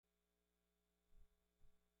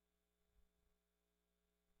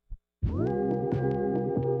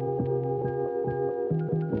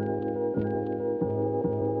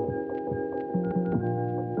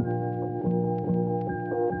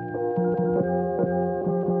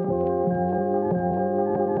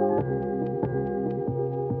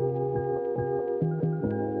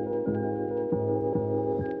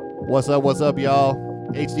What's up, y'all?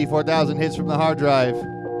 HD 4000 hits from the hard drive.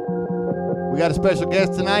 We got a special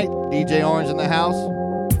guest tonight, DJ Orange in the house.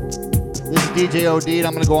 This is DJ OD, and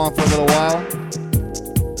I'm going to go on for a little while.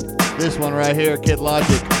 This one right here, Kid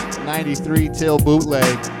Logic, 93 Till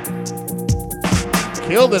bootleg.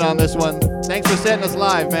 Killed it on this one. Thanks for setting us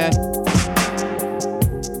live, man.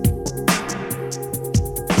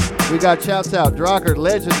 We got shouts out, Drocker,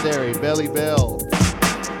 Legendary, Belly Bell.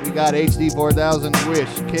 We got HD 4000 Wish,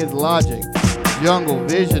 Kid Logic, Jungle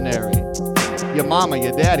Visionary, your mama,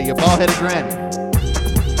 your daddy, your bald-headed granny.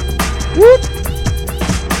 Whoop!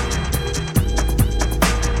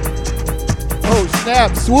 Oh,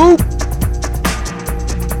 snap, swoop!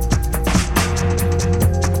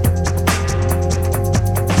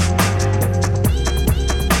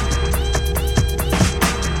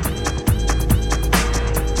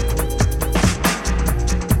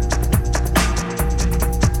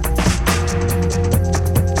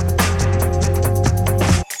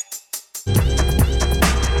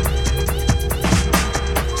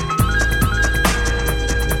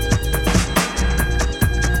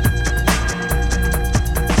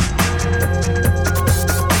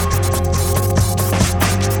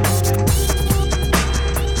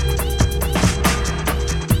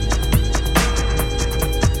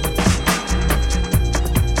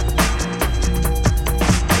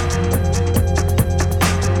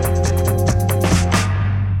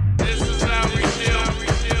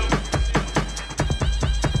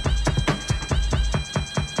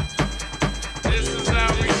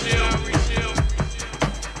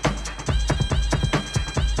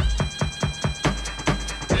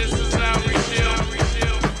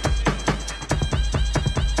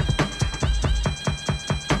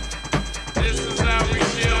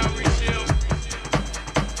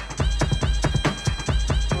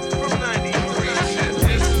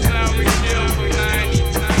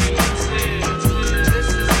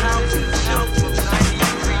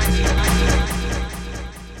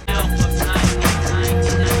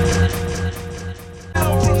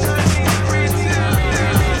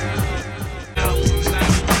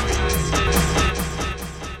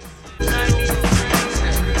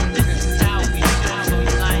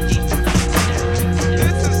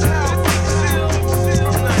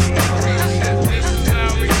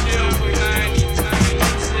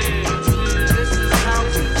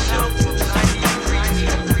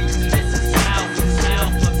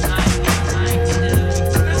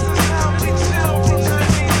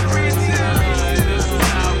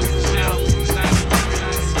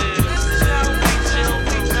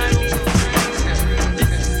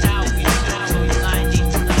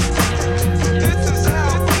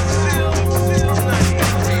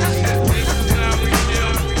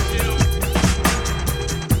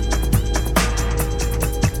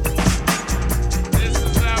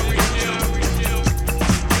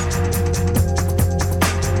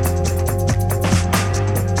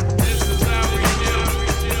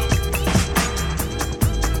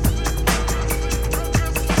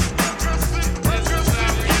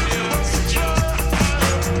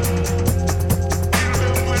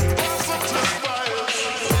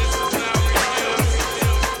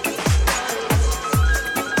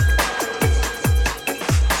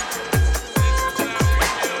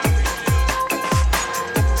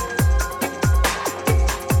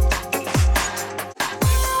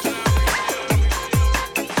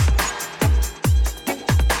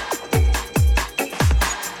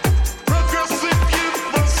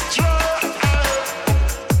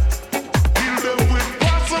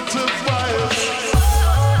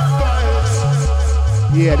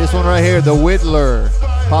 This one right here, The Whittler,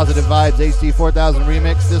 Positive Vibes HD 4000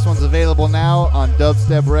 remix. This one's available now on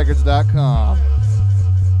dubsteprecords.com.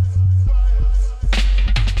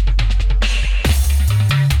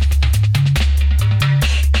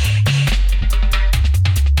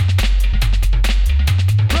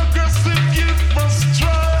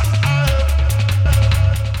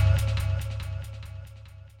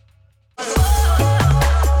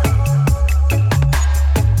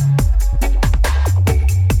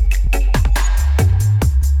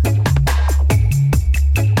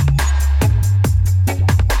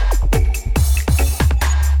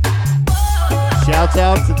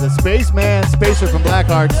 Out to the Spaceman, Spacer from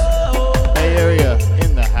Blackhearts, Bay Area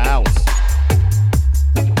in the house.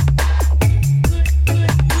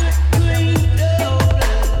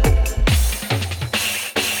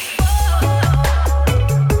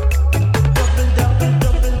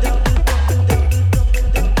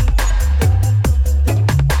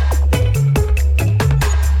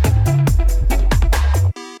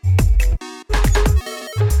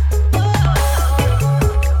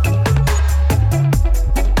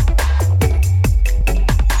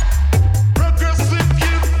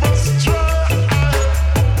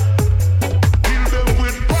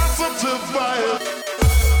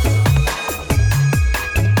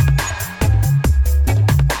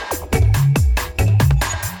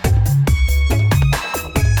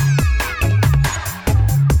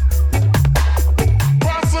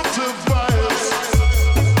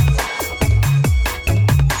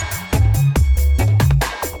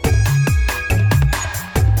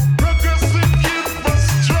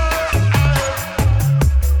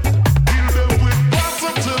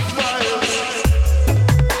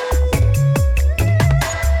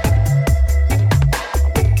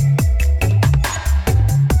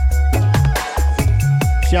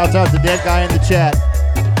 Shouts out to Dead Guy in the chat.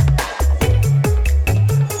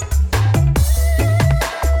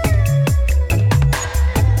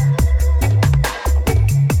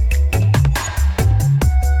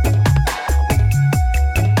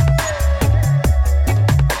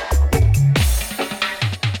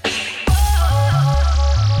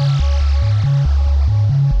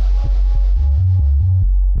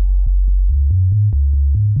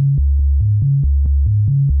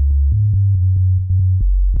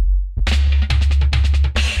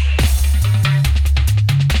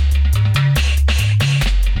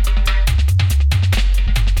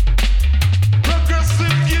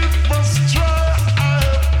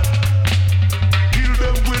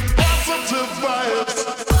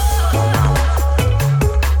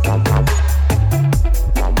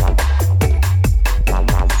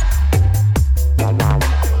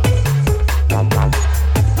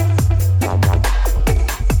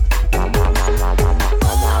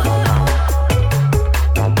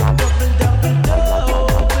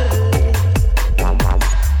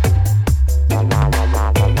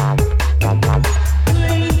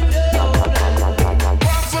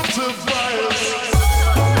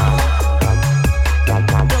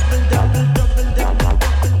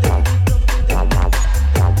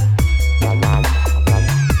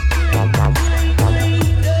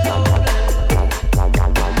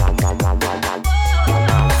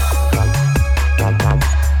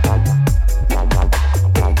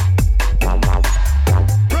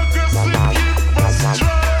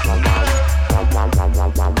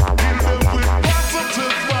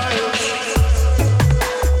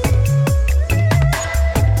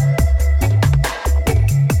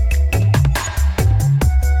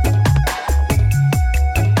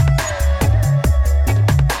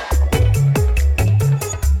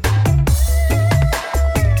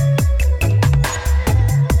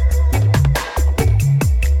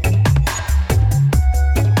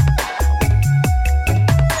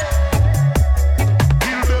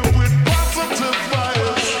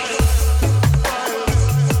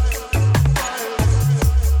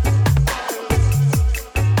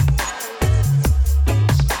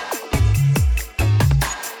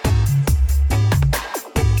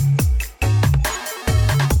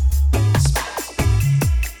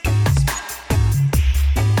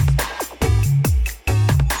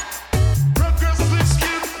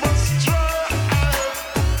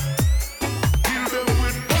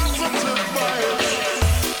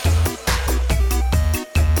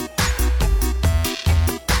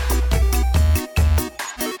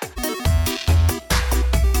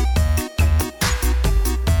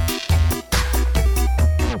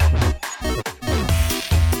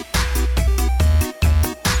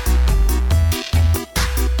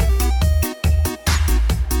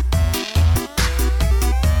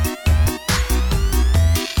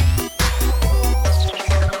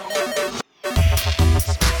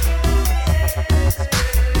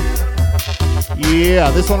 Yeah,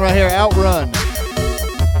 this one right here, Outrun.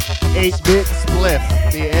 8-Bit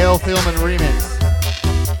Spliff, the Ale Filmin remix.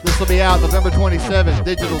 This will be out November 27th,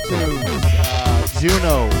 Digital Tunes,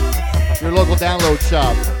 Juno, your local download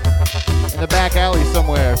shop. In the back alley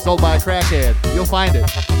somewhere, sold by a crackhead. You'll find it.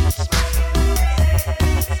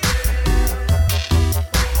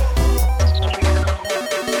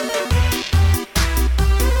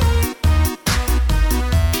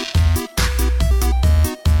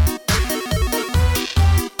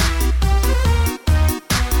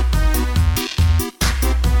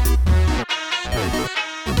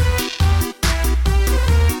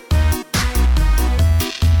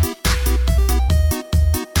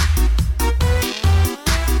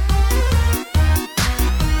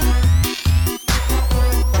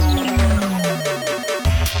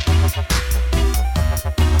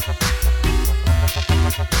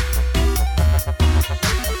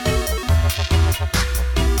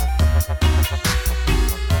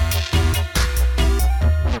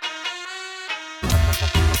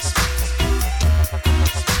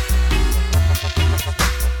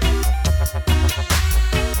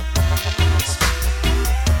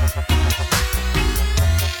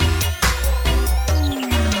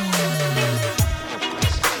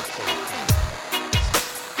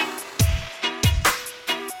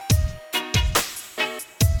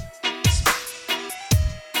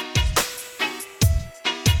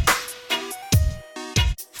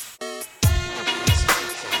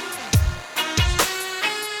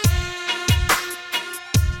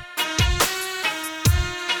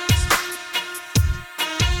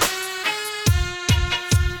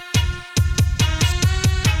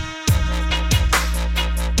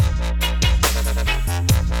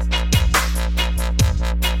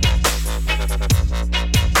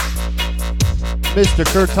 Mr.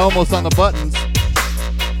 Kurt Tomos on the buttons.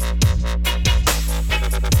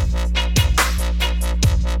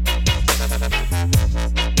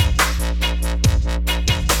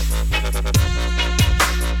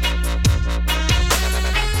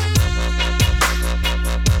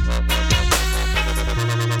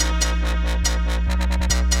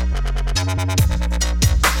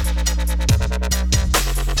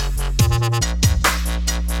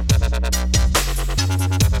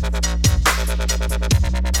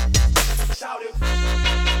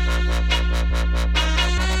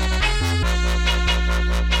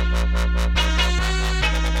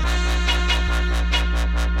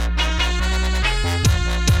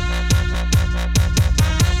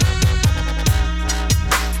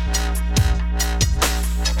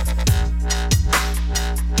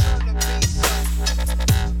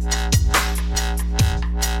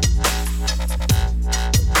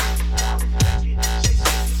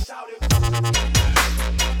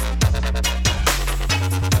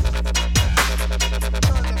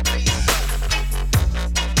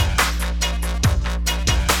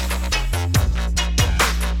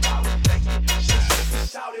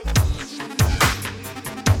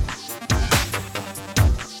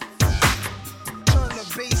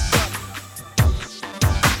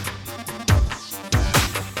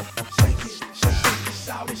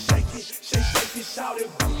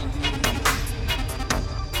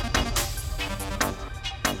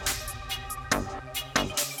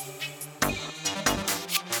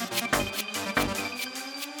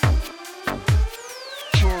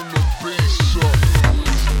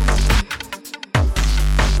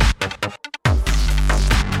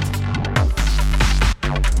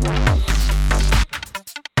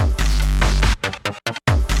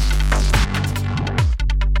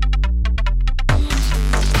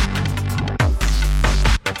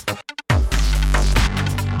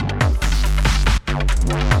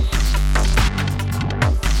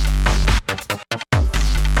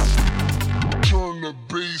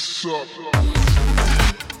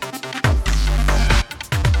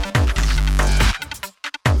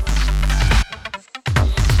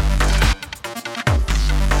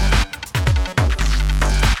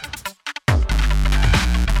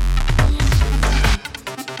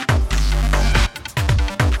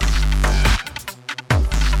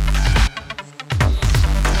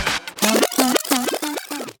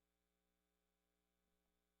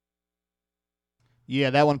 Yeah,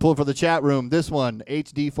 that one pulled for the chat room. This one,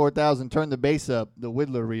 HD 4000, Turn the Bass Up, the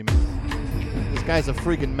Whittler remix. This guy's a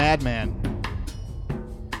freaking madman.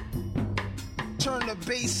 Turn the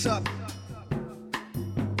bass up.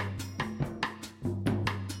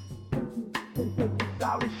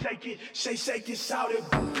 Shake it, shake it, shout it.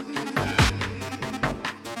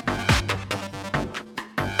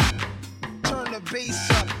 Turn the bass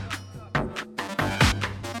up.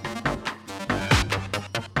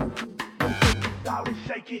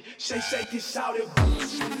 Shake it, shake it, shout it.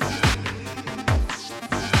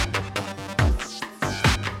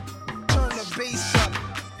 Turn the bass up.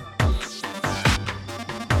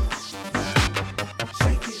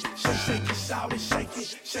 Shake it, shake it, shout it. Shake it,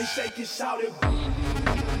 shake it, shout it.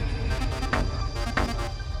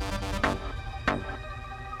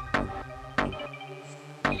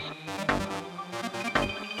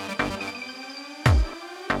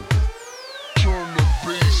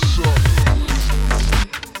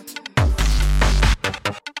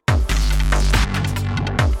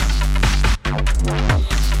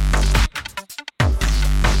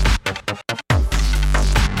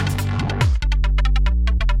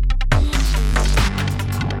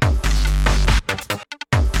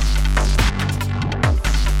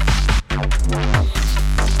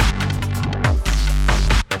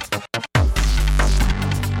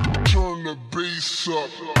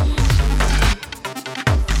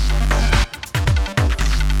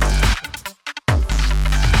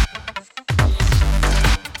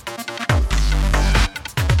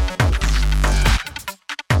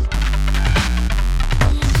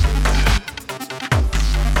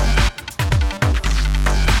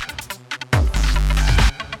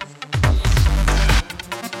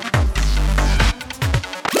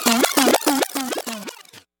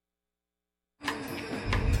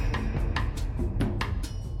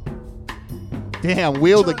 Damn,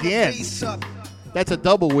 wheeled again. That's a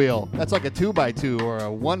double wheel. That's like a 2x2 or a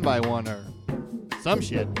 1x1 or some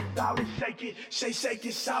shit. Shake it, shake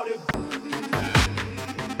it, shout it.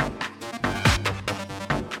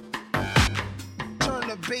 Turn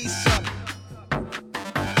the bass up.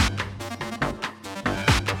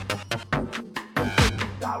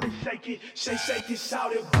 Shake it, shake it,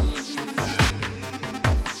 shout it.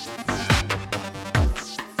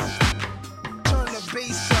 Turn the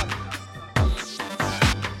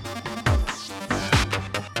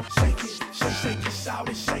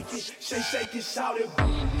shake it, shout it.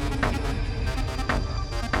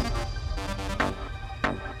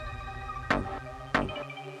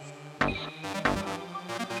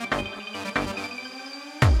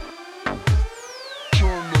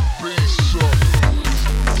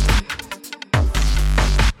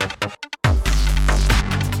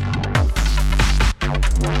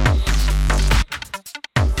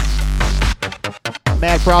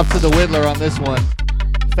 Mad props to the Whittler on this one.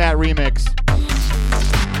 Fat remix.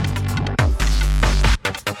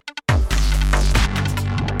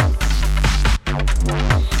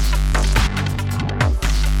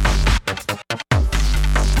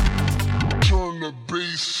 Turn the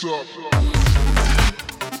bass up.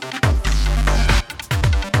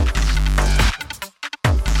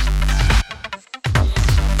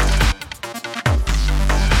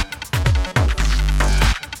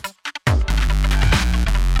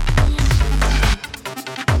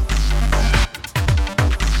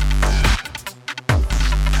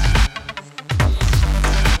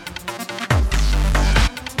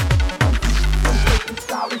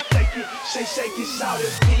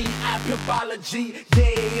 Yeah,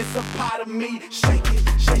 it's a part of me. Shake it,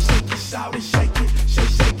 shout it, shake it,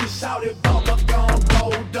 shout it. Bubba gone,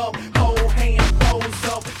 rolled up, whole hand rolls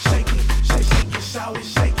up. Shake it, shout it,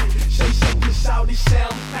 shake it, shout it.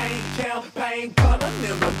 Champagne, campaign, color,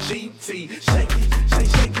 never GT. Shake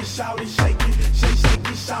it, shout it, shake it,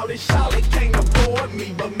 shout it. Can't afford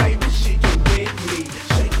me, but maybe she can with me.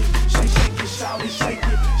 Shake it, shout it, shake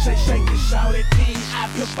it, shout it.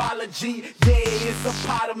 Apology, yeah, it's a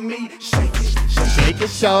part of me. Shake it,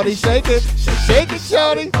 shawty, shake it,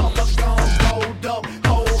 shawty. Bubba gone, rolled up,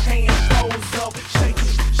 whole hand rolls up. Shake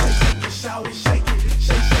it, shout it, shake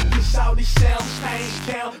it, shout it. Champagne,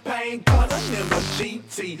 campaign, color, never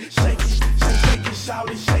GT. Shake it, shout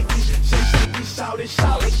it, shake it, shout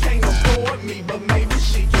it. Can't afford me, but maybe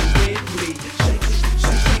she can with me. Shake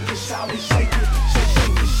it, shout it, shake it,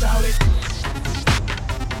 shout it.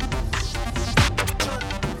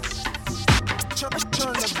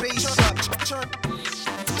 Turn the bass up.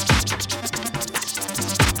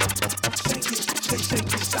 Shake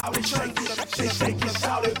it, shout it, shake it,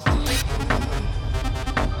 shout it.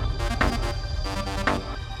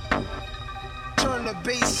 Turn the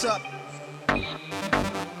bass up.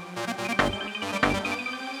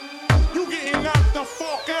 You getting knocked the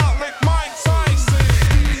fuck out like Mike Tyson.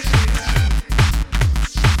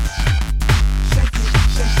 Shake it,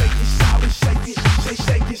 shout it, shake it,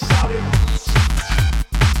 shout it.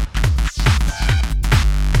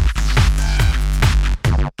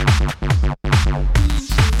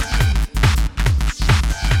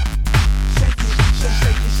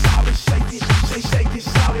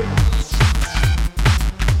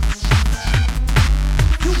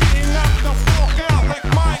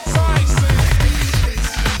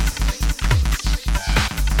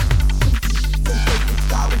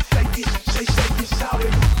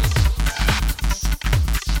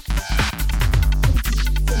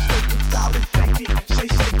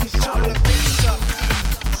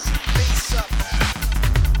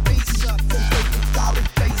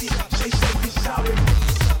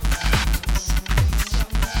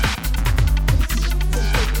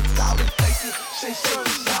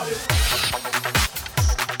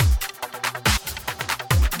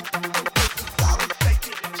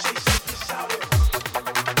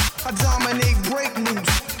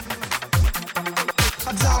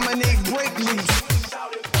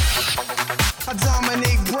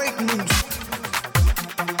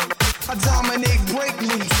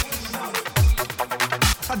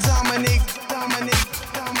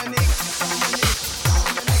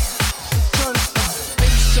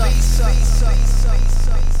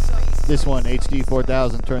 This one, HD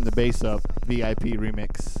 4000, Turn the Bass Up, VIP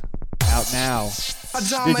remix. Out now.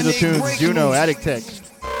 Digital Tunes, Juno, Addict Tech.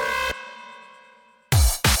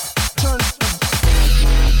 Turn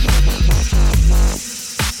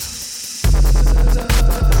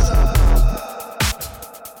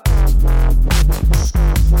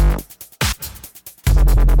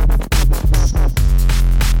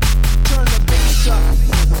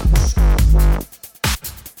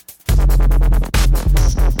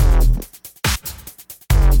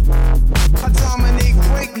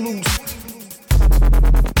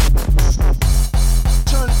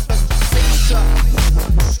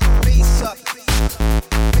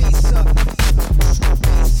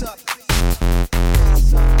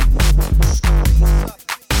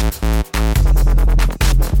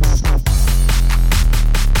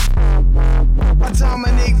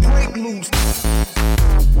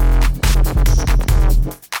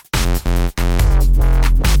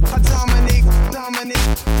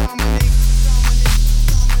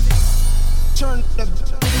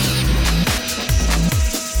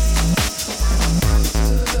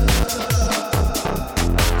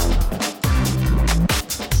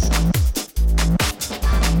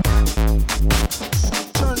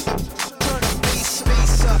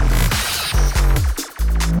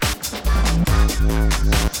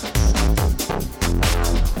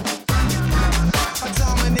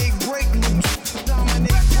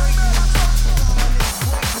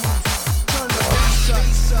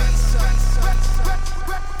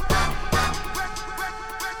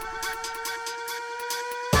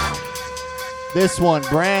This one,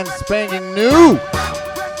 brand spanking new.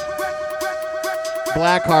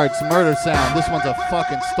 Blackheart's Murder Sound. This one's a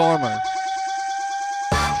fucking stormer.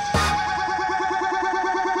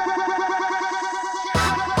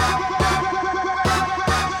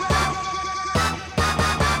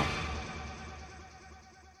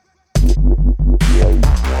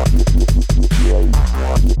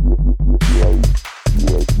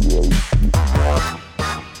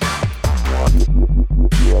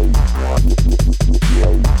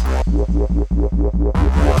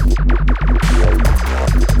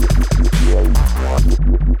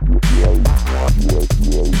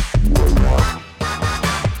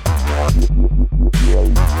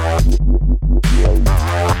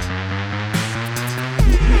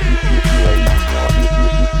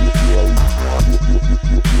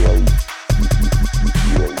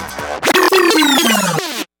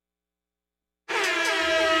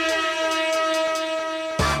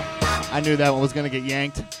 I knew that one was going to get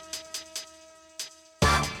yanked.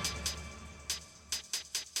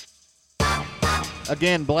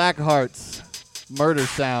 Again, Blackheart's Murder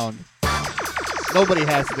Sound. Nobody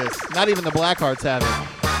has this. Not even the Blackhearts have it.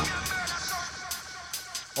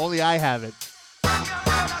 Only I have it.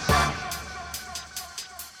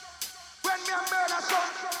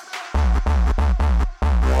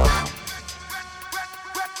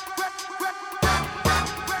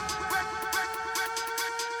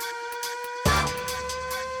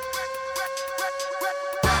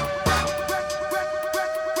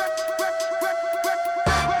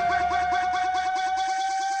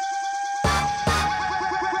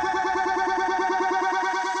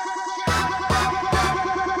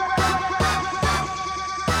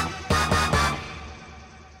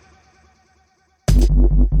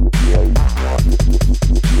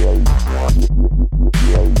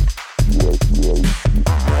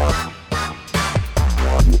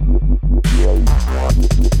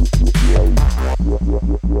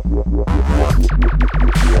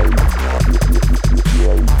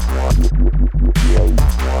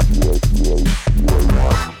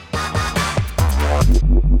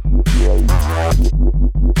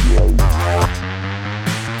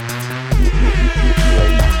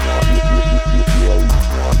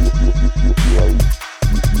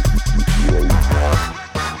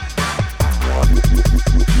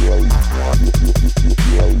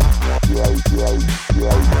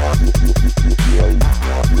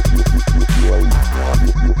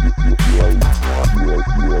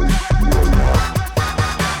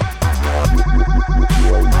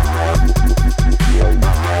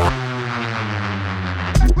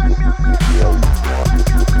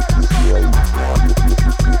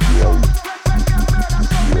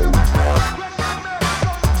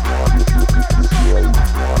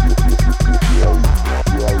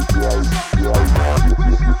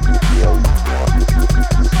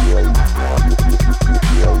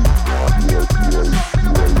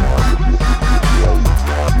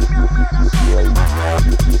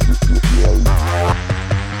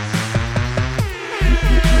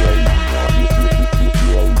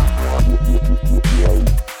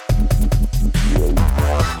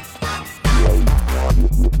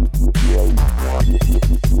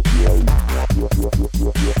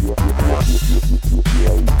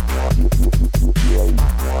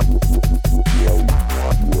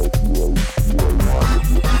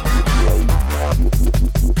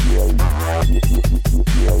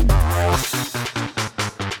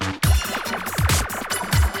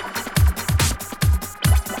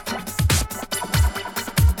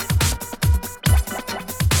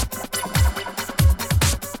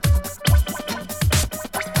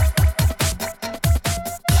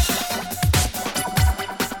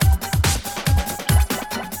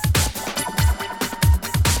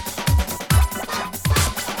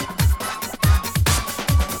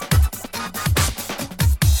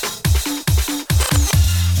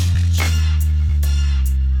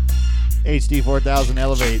 HD 4000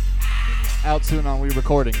 Elevate. Out soon on We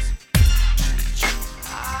Recordings.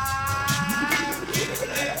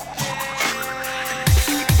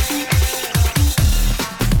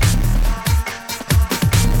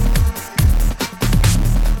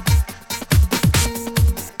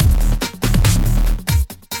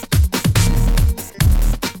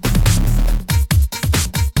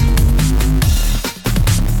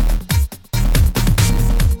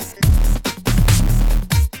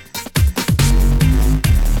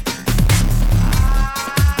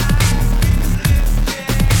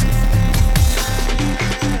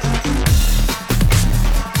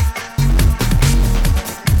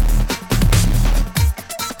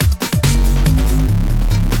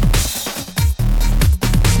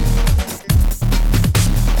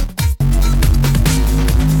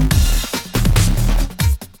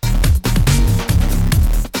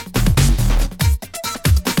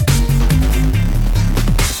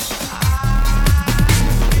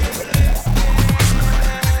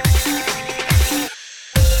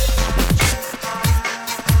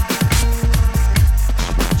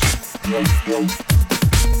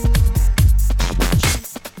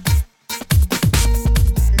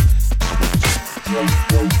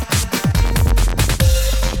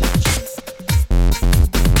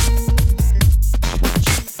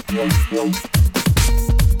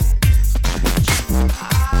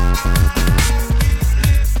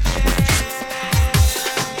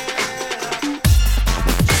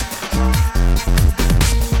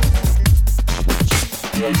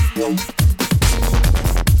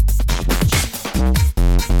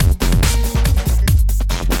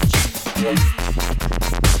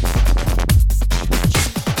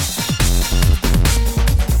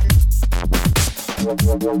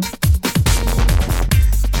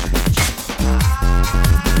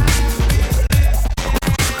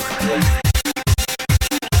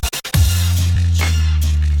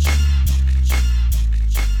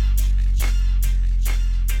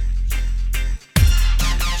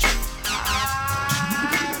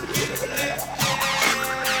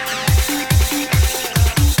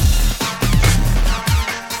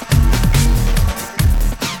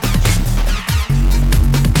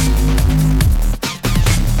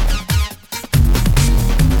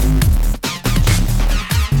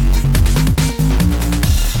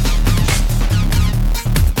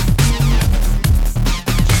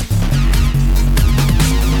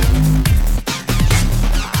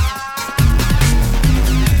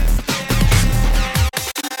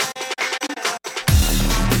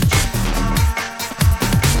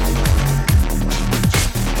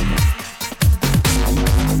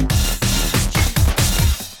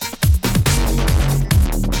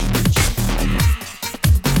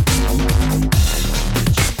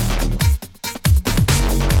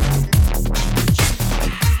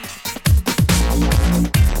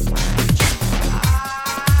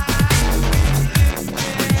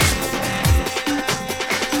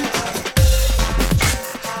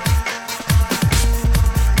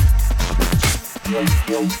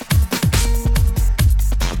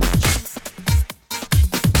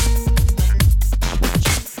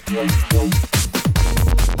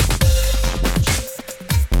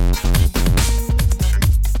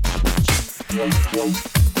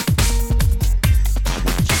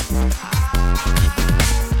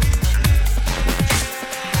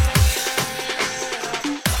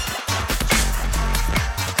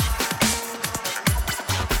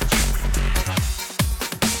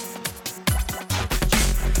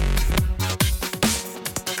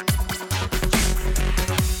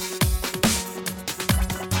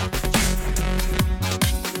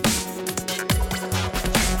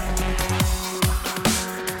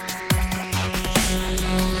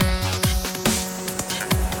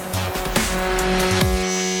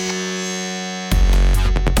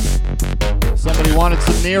 Wanted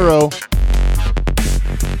some Nero.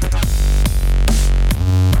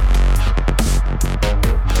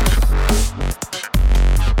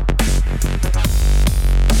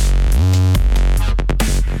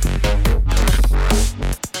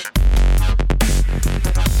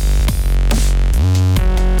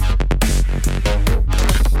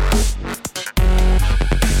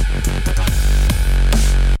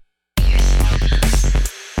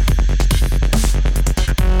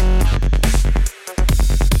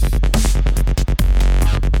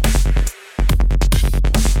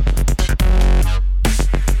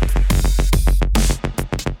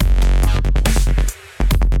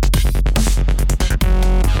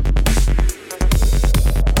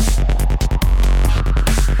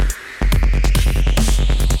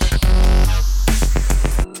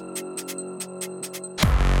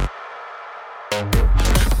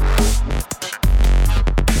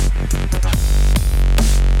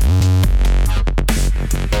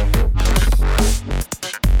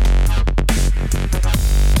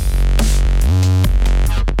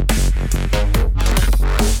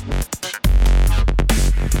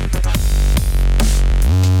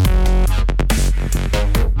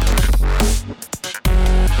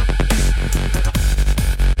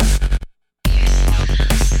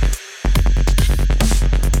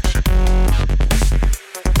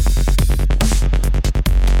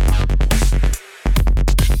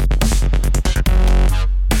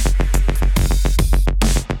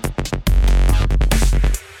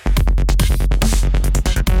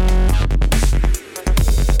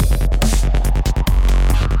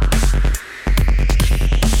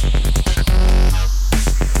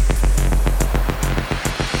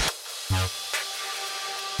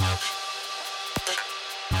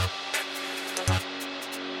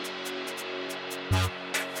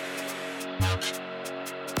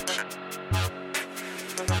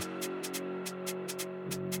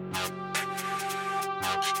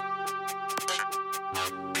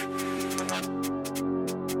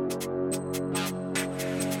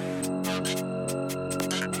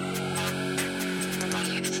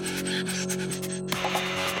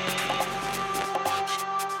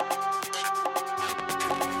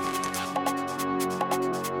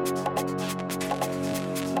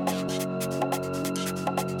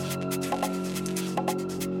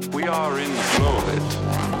 are in the flow of it.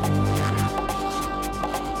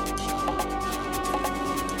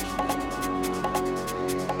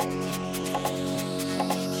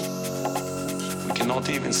 We cannot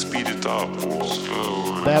even speed it up or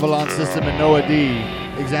slow it Babylon down. System and Noah D.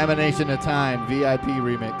 Examination of Time, VIP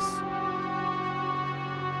remix.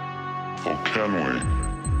 Or can we?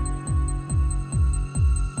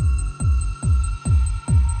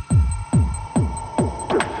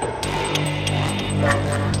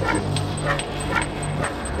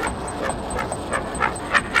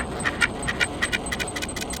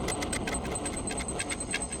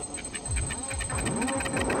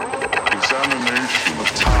 Examination of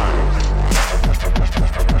time.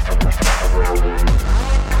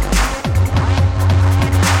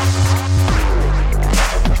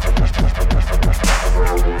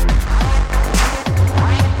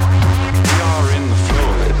 We are in the flow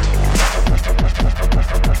of it.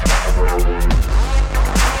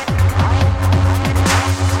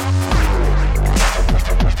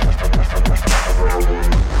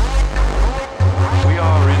 We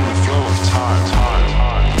are in the flow of time.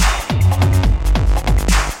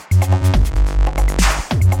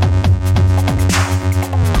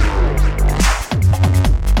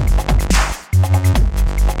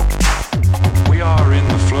 We are in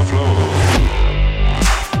the flow.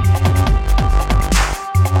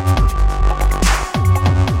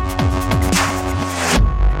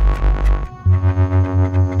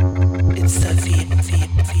 It's the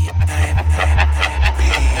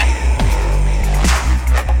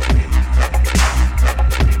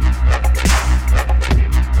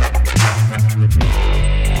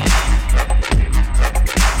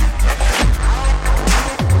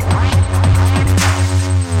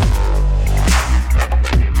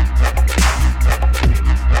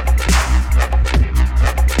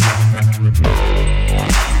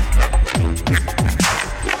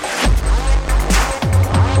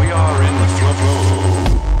We are in the flow.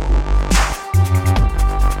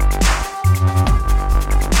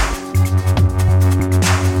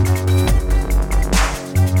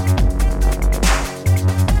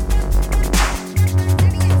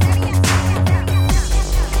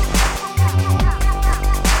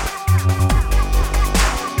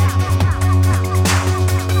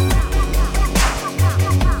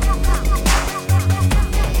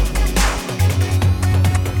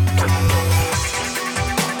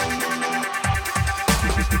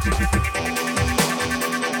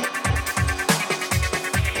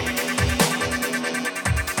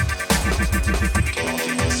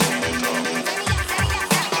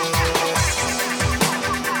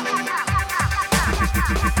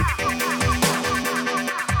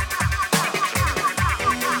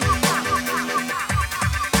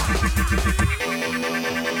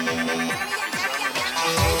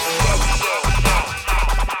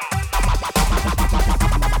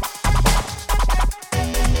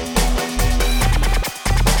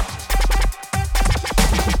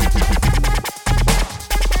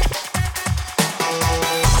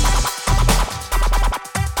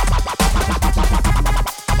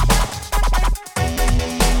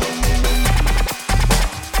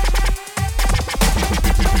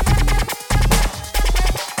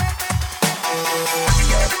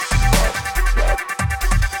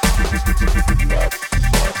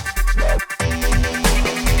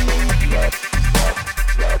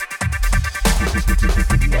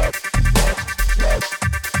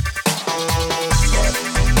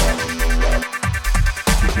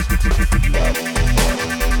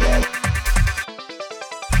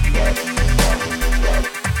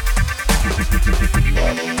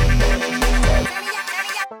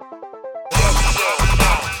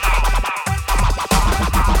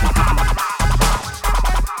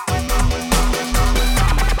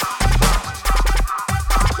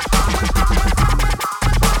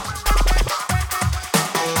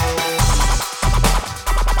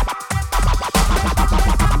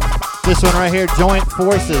 This one right here, Joint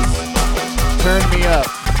Forces, Turn Me Up.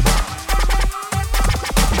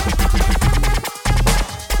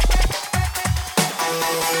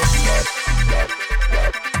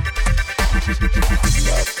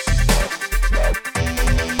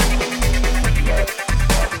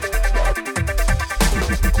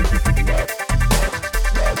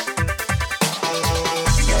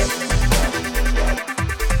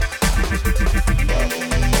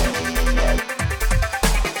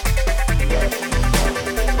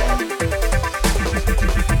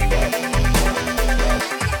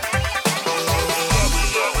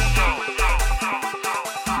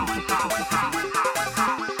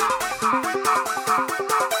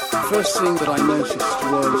 First thing that I noticed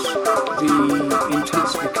was the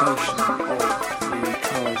intensification of the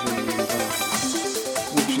cars in the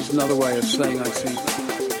another way of saying, I think,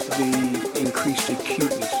 the increased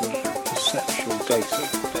acuteness of perceptual data.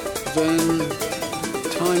 Then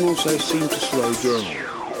time also seemed to slow down.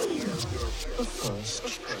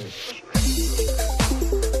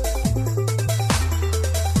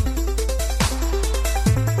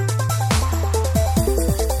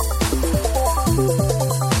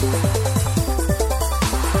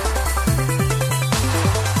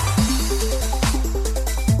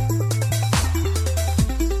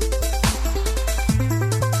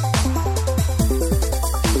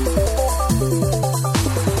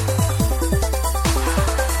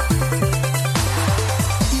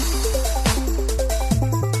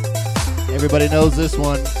 Everybody knows this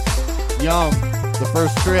one. Young, The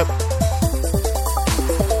First Trip.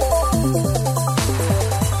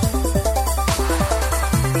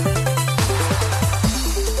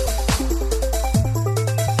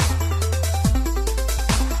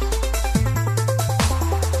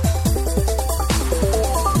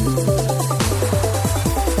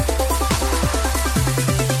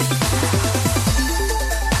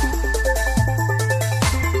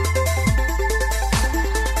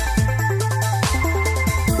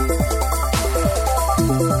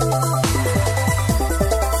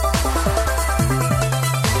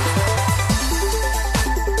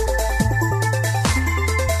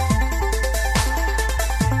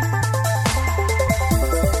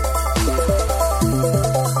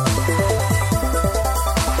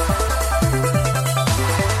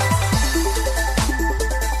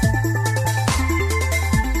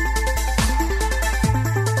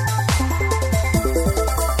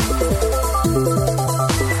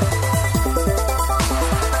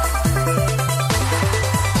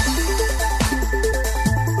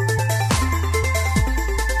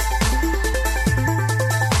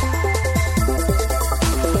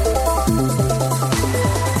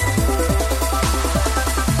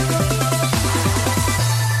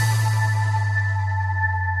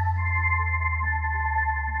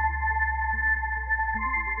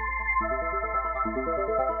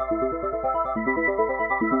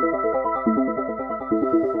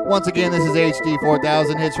 Once again, this is HD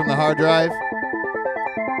 4000 hits from the hard drive.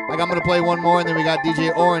 I'm going to play one more, and then we got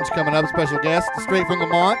DJ Orange coming up, special guest, straight from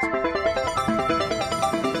Lamont.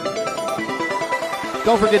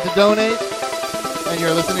 Don't forget to donate, and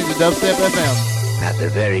you're listening to Dubstep FM. At the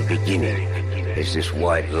very beginning is this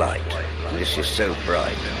white light. This is so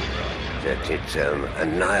bright that it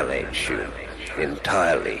annihilates you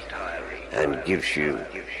entirely and gives you,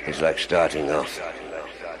 it's like starting off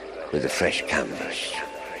with a fresh canvas,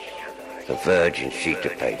 a virgin sheet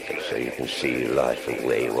of paper, so you can see your life and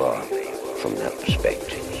where you are from that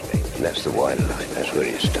perspective. And that's the white light, that's where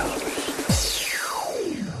it starts.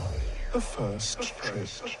 The First Trip.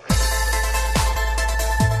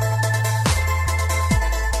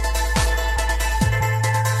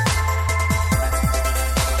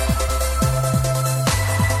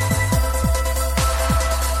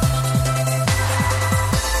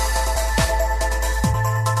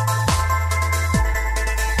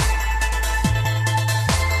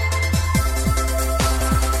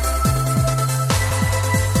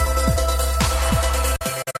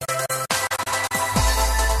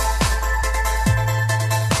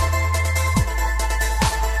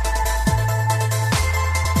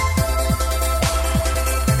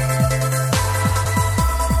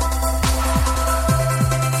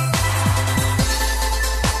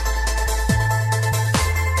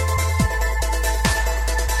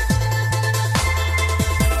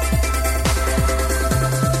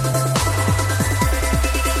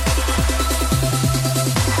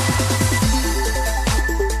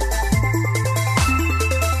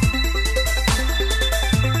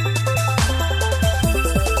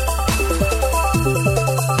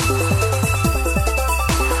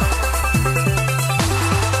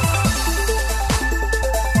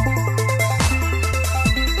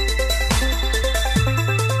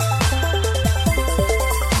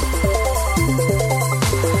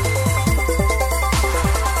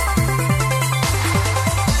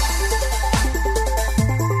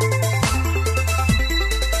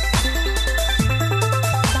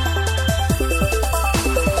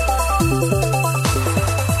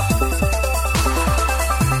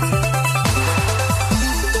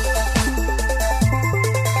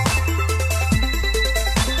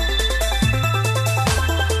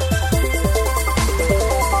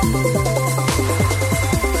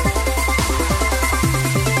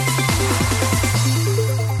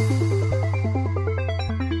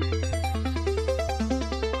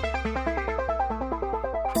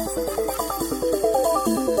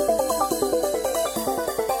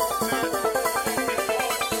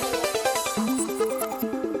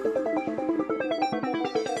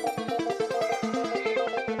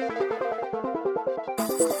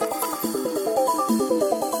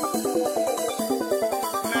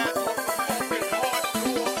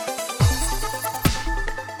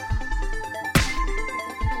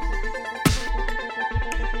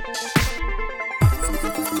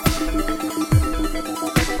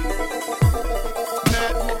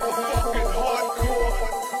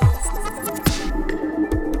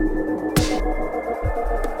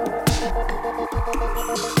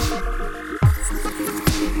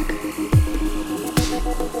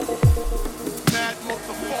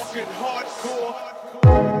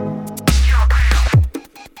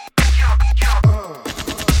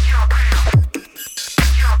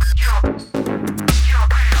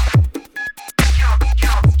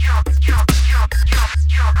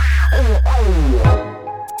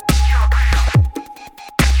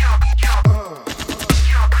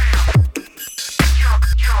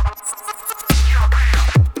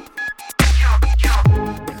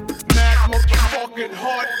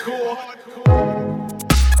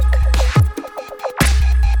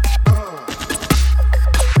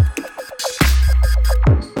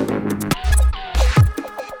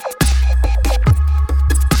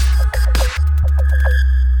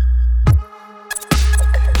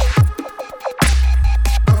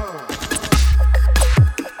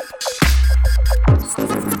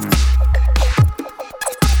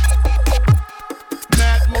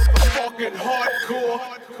 Mad motherfucking hardcore.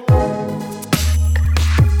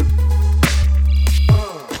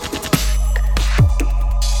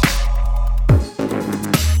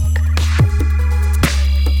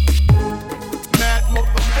 Mad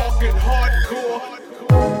motherfucking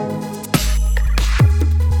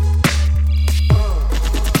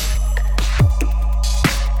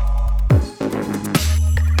hardcore.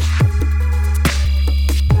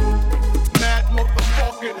 Mad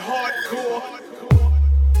motherfucking hardcore.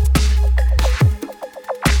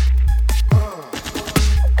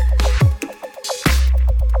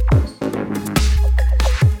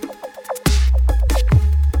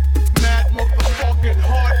 Mad motherfucking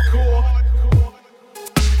hardcore.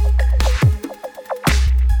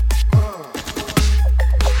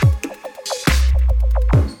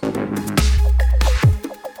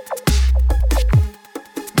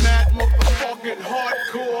 Mad motherfucking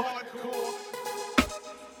hardcore.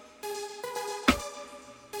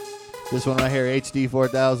 This one right here, HD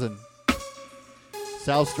 4000.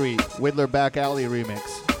 South Street, Whittler Back Alley remix.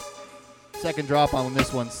 Second drop on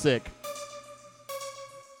this one, sick.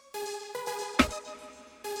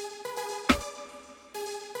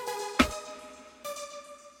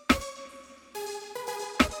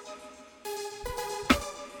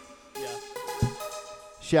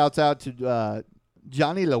 Shouts out to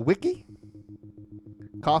Johnny Lewicki,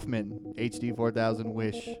 Kaufman, HD 4000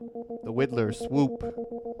 Wish, the Whittler Swoop.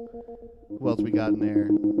 Who else we got in there?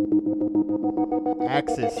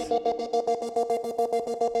 Axis.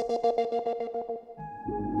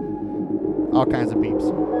 All kinds of beeps.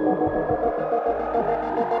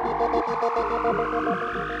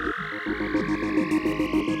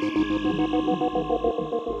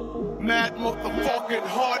 Mad motherfucking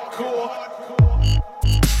hardcore.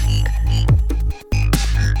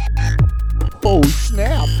 Oh,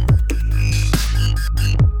 snap.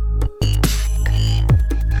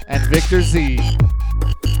 And Victor Z.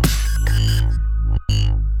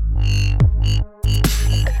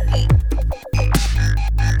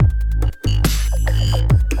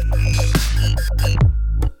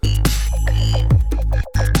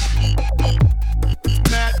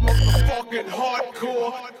 Mad motherfucking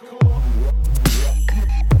hardcore.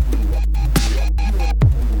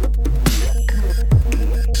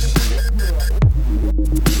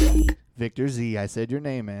 Victor Z, I said your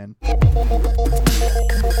name, man.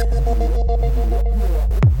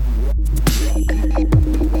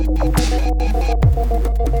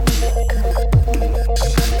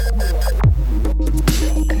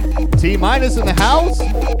 T minus in the house.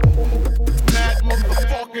 Mad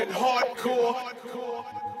motherfucking hardcore.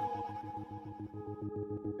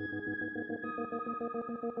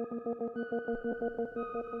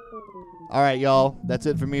 All right, y'all. That's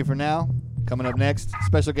it for me for now. Coming up next,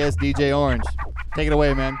 special guest DJ Orange. Take it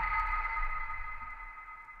away, man.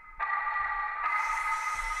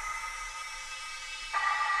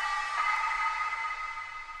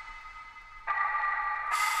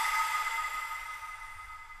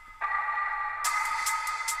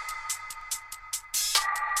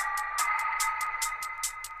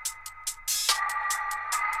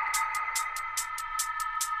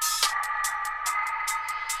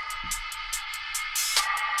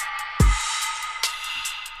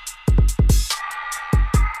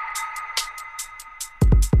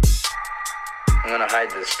 I'm gonna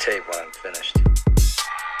hide this tape when I'm finished.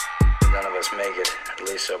 If none of us make it, at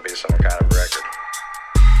least there'll be some kind of record.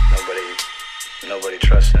 Nobody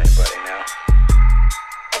trusts anybody now.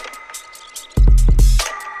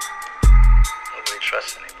 Nobody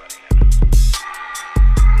trusts anybody now.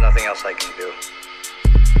 There's nothing else I can do.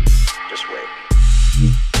 Just wait.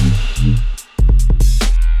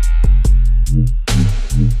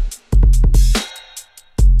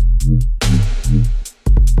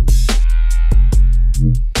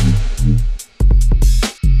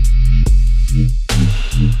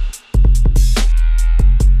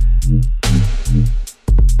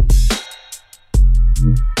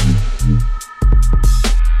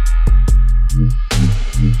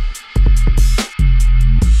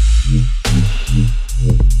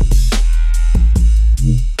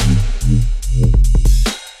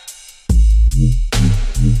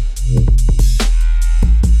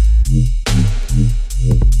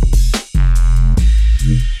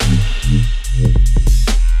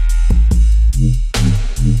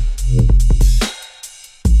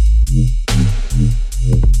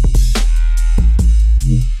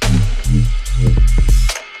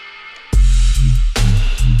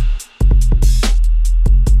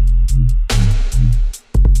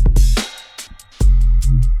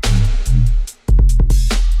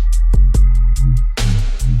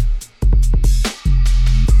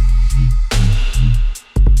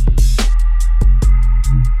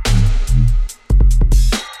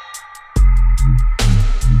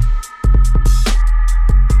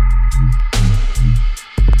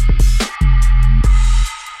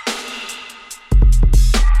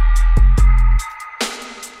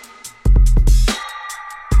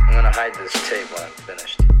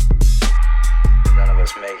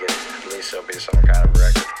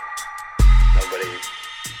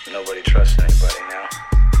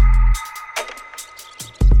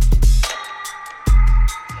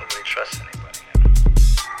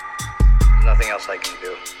 Nothing else I can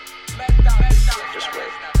do. Just wait.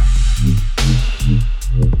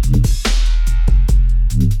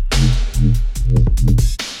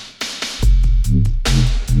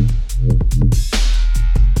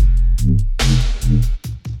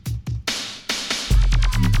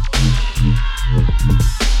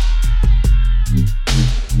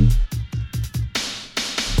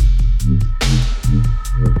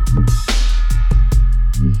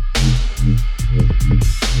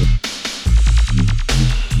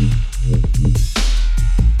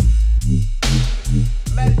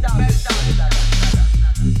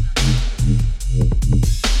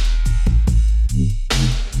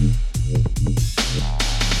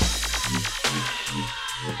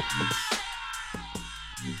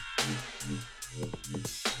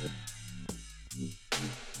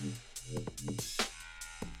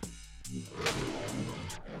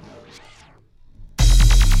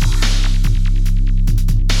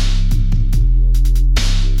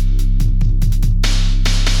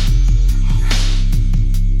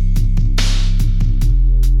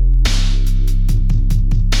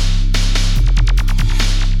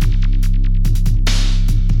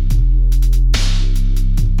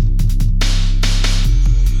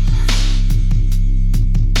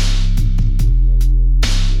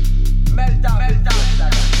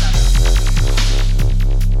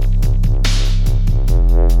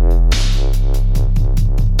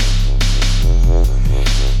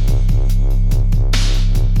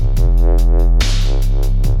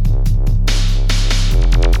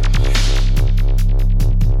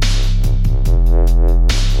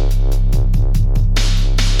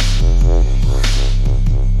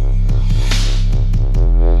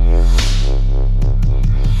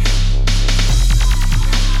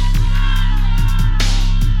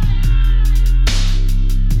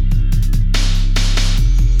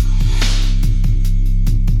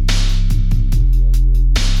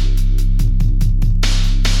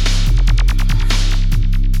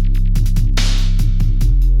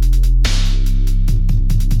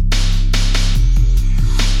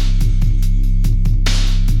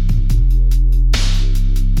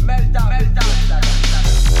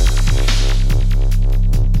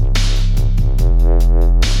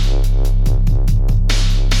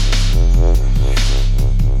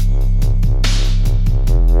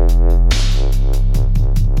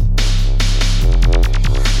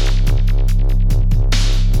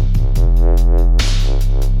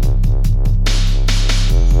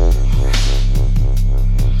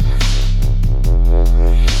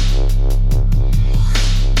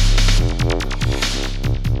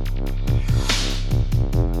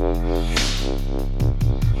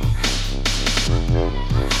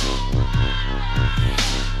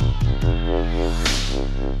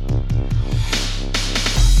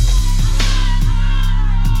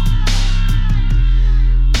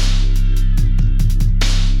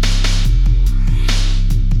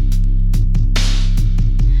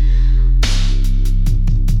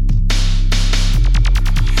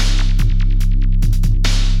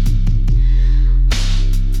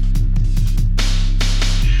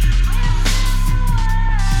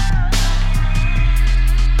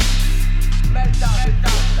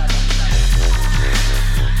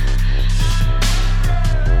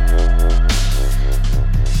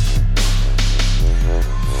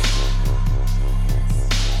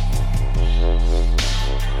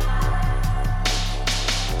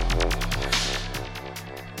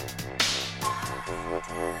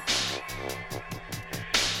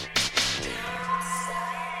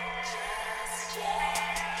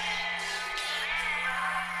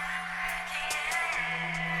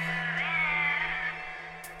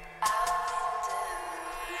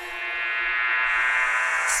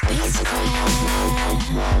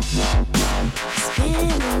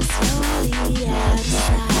 Spinning slowly out of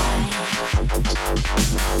sight.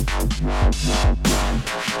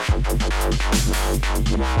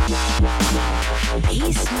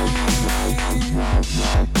 Peaceman,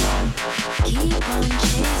 keep on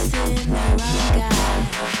chasing the wrong guy.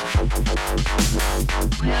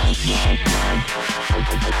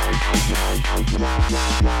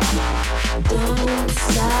 Don't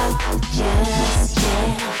stop just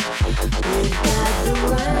yet. We've got the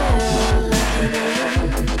world looking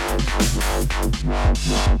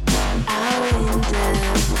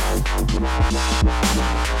in our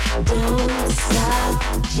window. Don't stop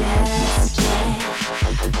just yet.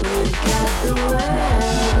 We've got the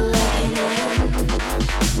world looking in our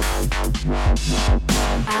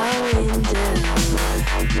window.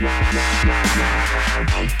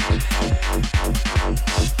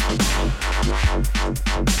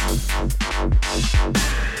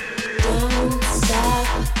 Don't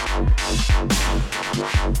stop.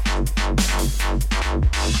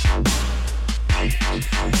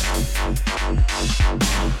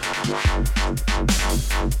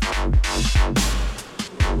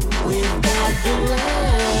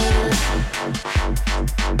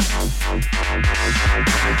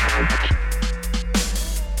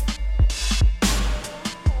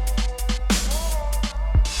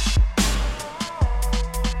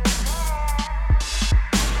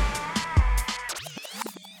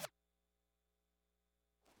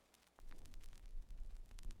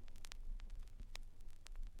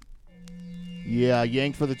 Yeah,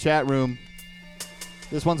 yanked for the chat room.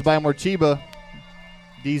 This one's by Morchiba.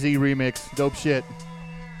 DZ remix. Dope shit.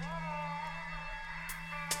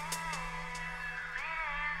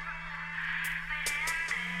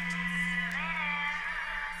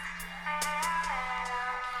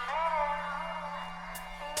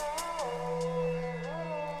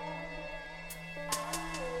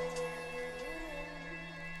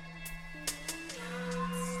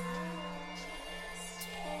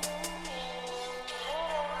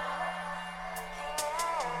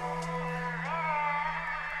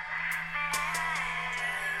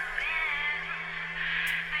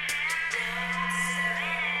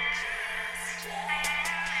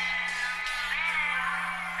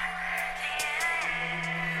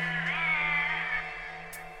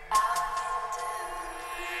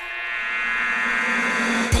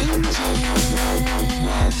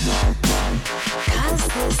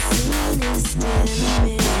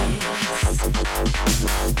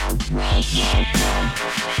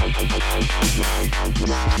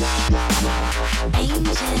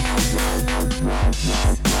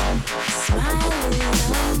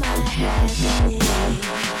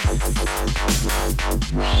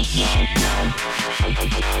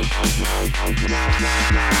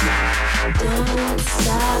 Don't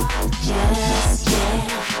stop just yet.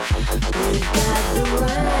 We've got the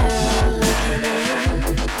world looking in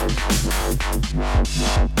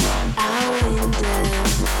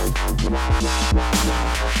our window.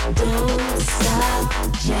 Don't stop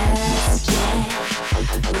just yet.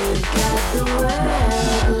 We've got the world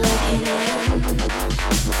looking in our window.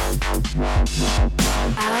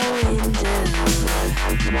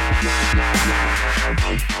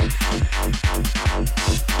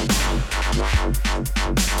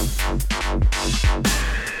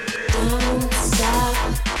 Don't stop.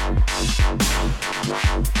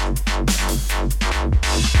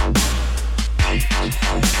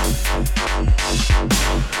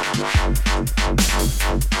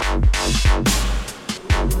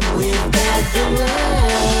 We've got the world.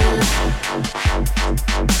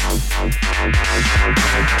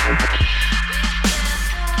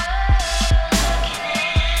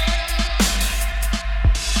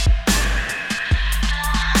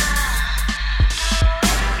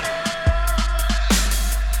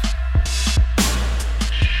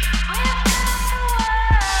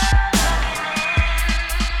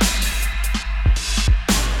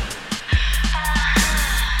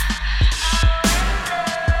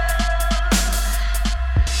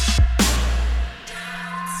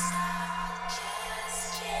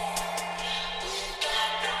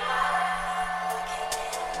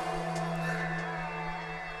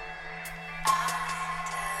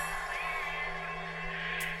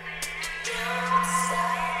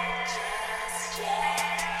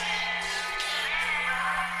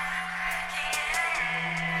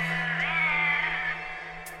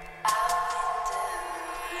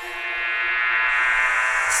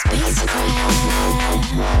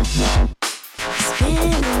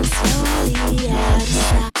 Spinning slowly out of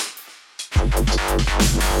sight.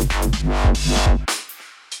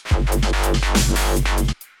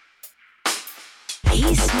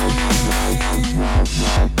 Policeman,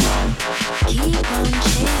 keep on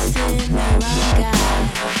chasing the wrong guy.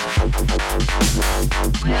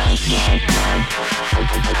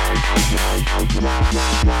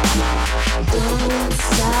 Don't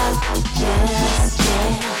stop just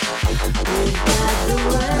yet. We've got the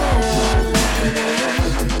world looking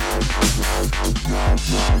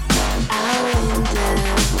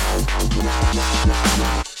in our window. Don't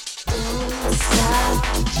stop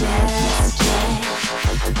just yet.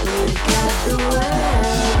 We've got the world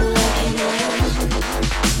looking in our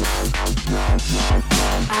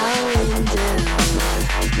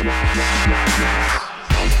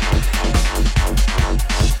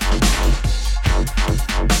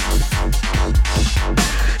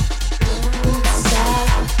window. Don't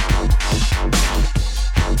stop.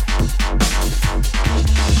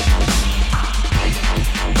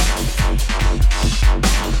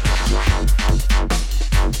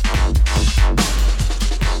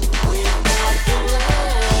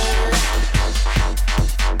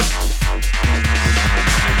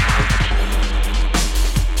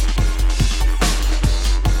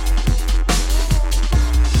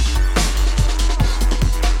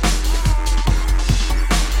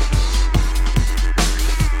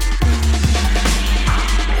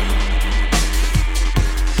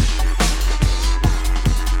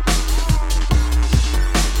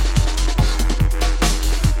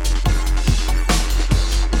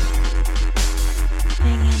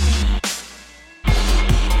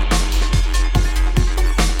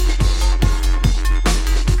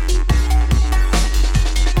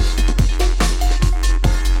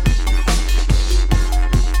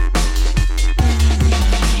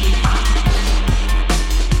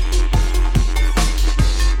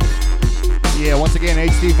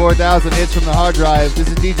 HD 4000 hits from the hard drive. This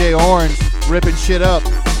is DJ Orange ripping shit up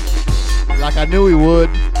like I knew he would.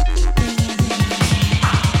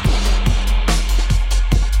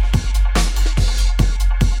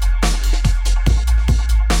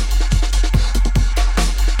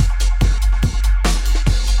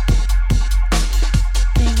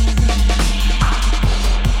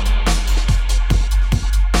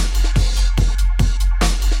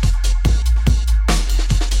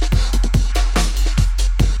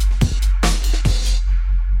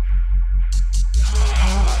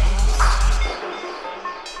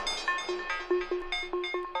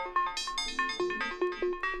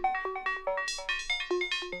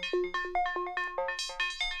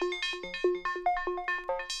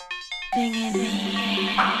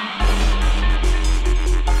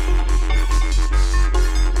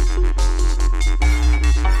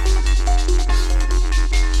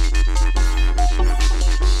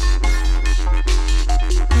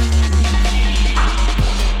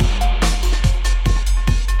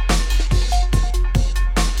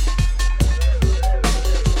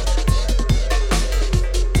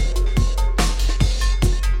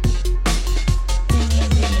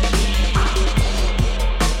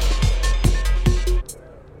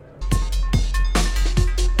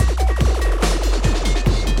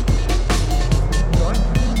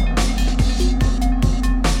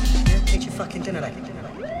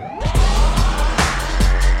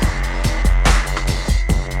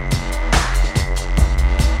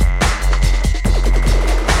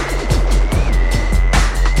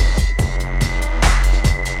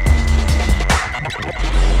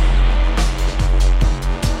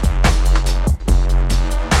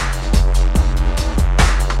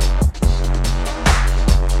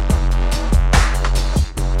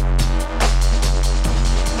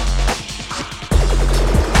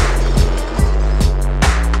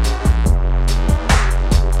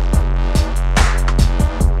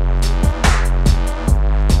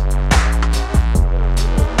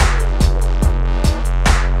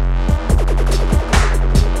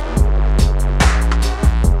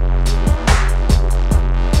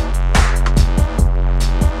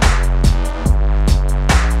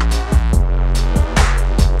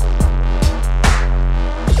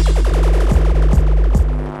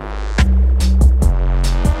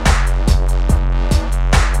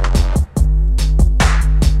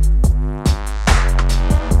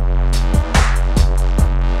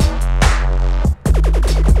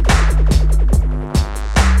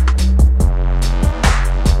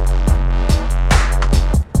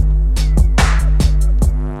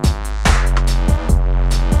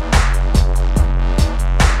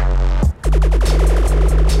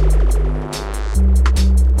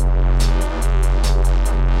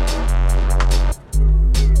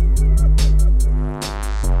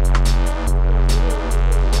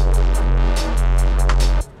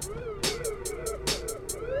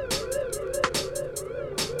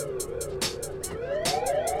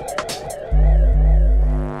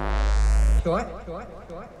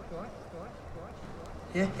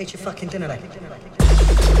 Yeah? Ate your fucking dinner like.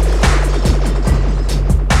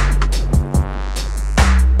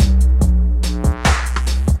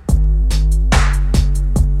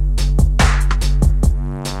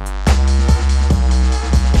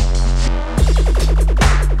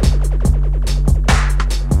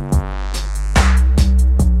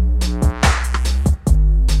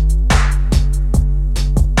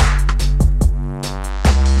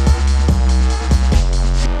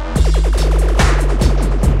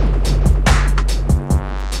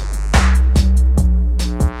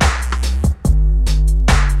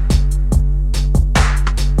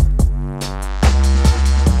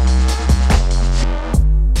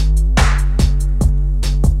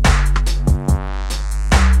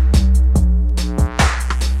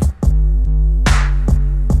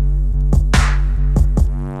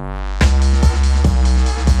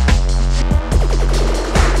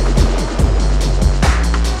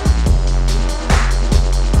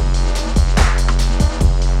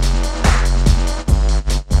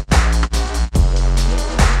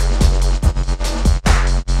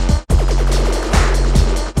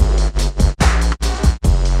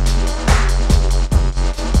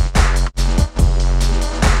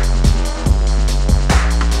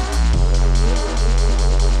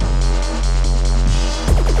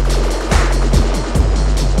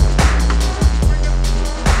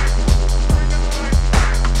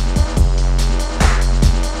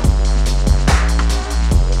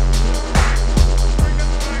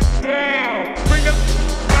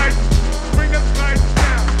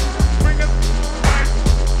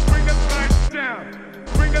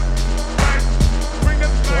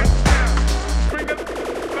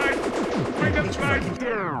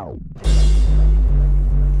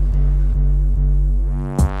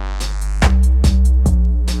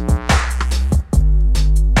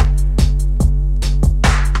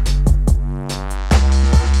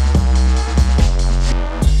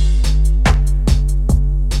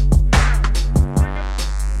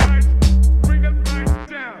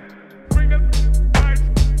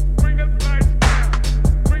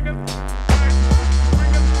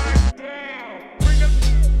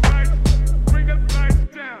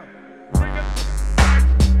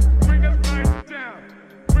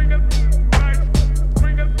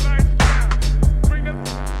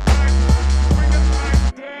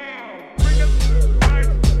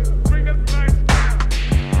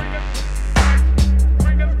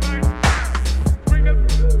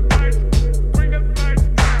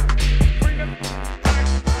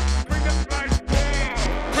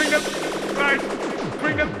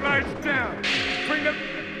 lights down.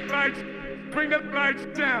 Bring the lights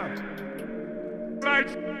down.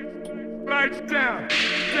 Lights down. Lights down.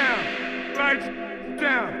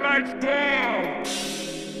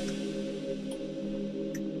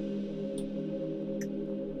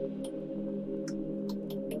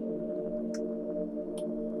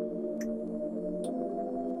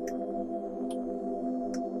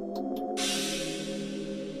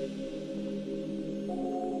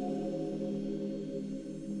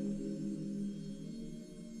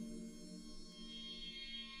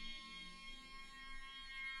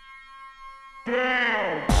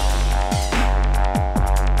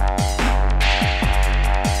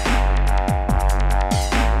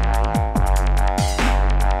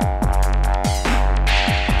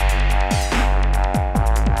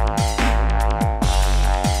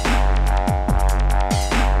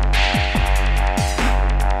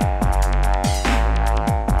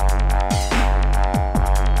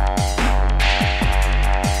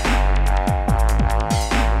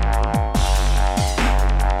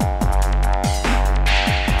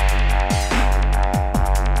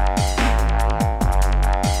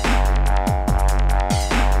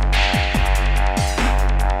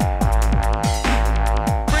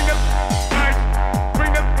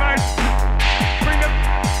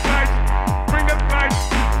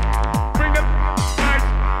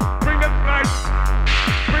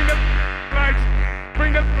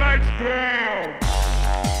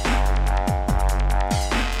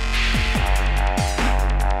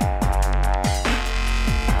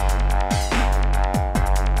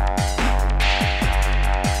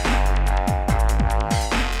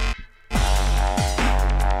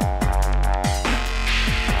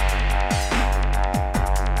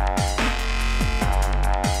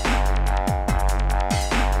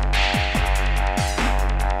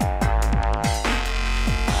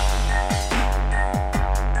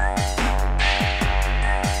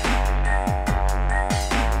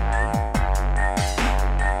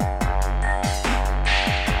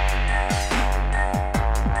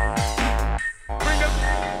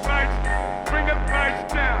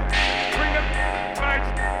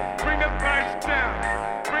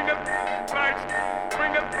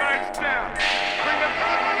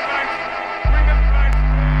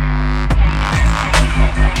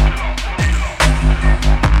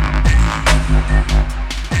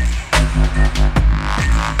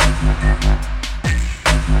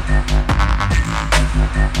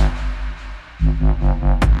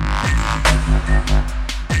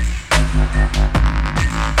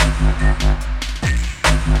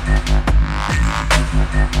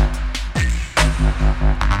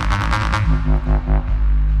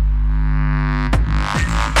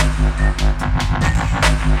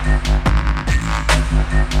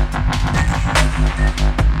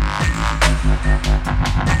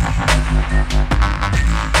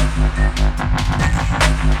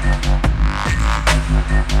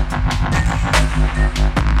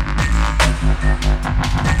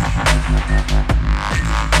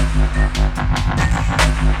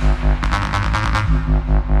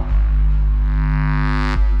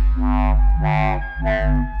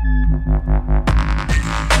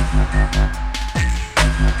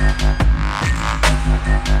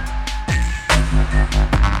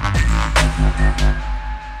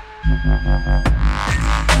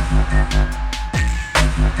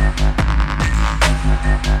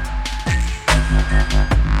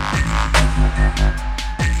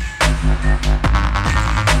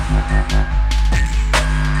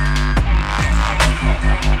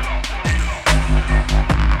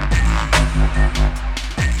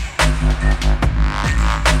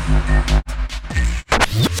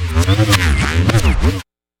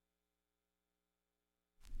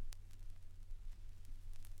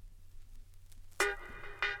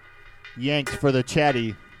 Yanks for the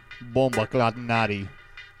chatty. Bomba Clatnati.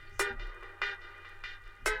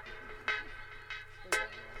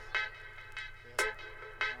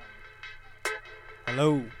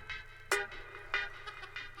 Hello.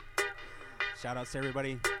 Shout outs to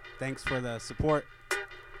everybody. Thanks for the support.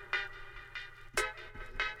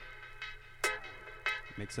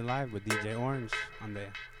 Mixing live with DJ Orange on the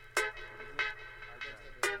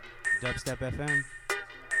Dubstep FM.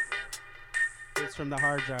 It's from the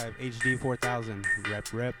hard drive, HD 4000.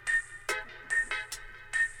 Rep.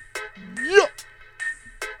 Yeah.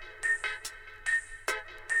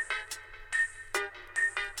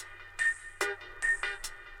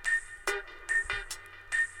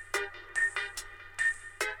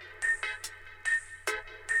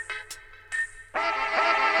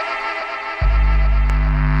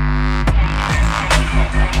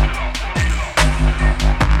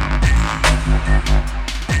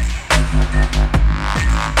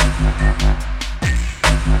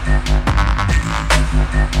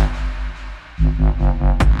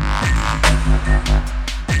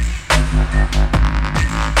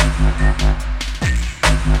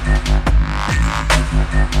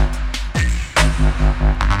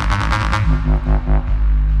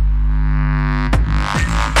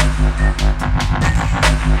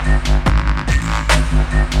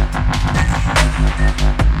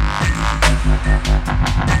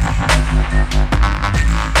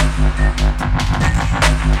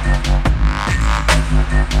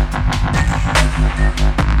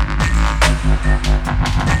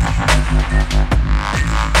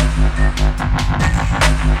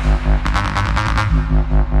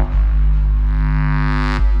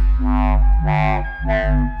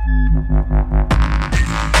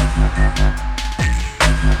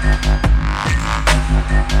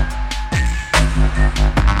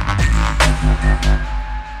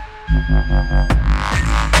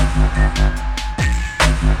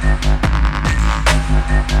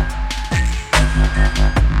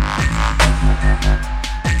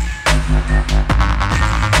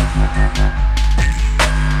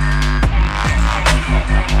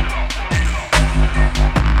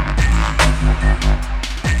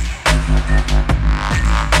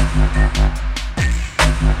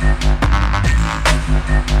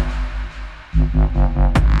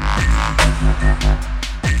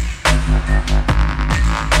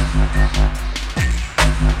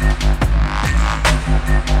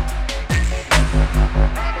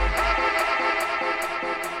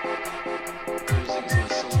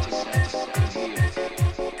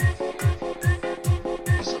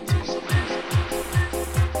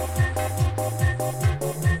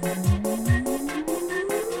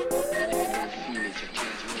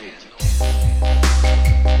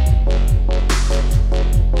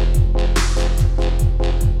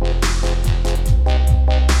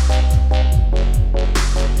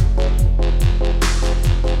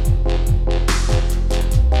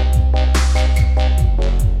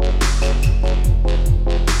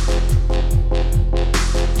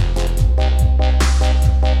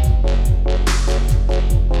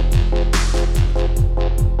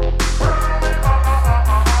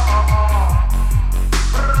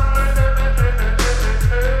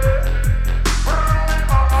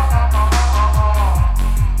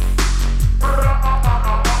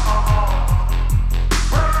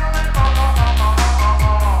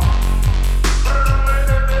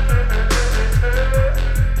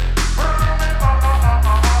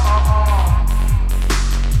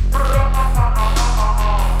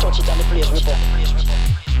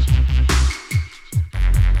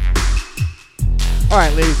 All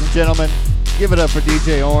right, ladies and gentlemen, give it up for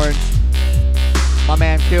DJ Orange. My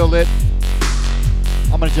man killed it.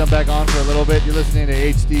 I'm going to jump back on for a little bit. You're listening to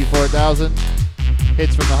HD 4000,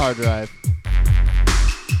 hits from the hard drive.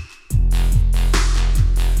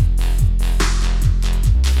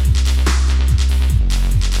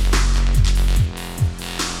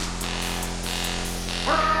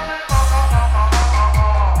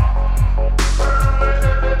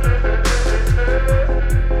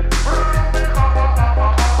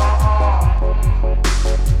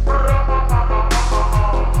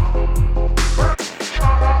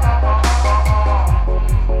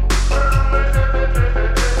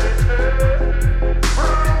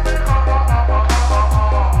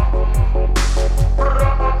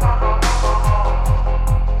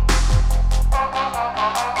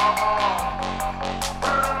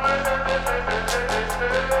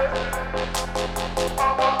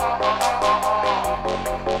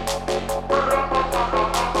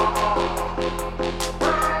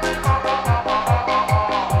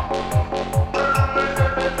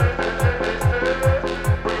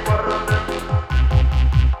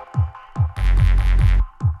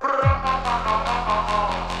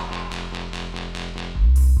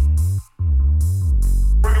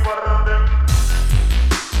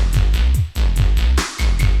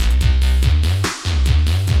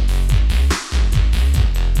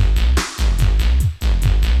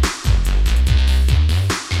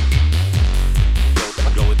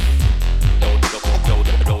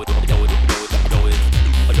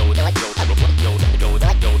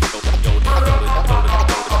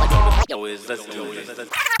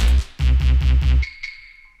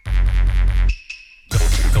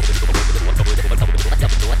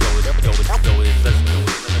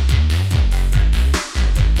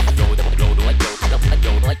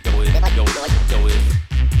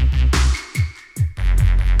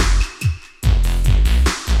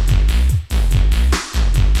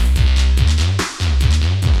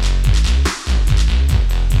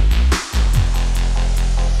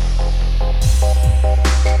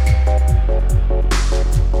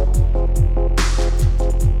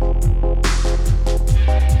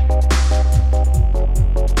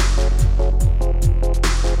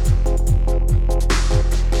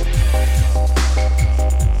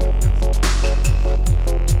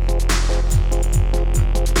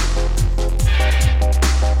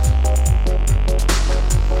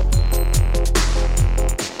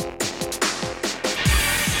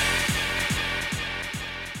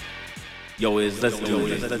 Yo, let's do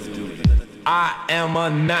it. I am a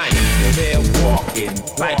nightmare walking,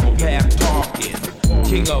 psychopath talking,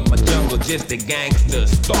 king of my jungle, just a gangster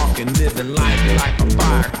stalking, living life like a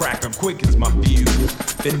firecracker, quick as my fuse.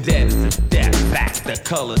 Vendettas and death, that's the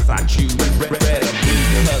colors I choose. Red or blue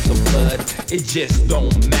because of blood, it just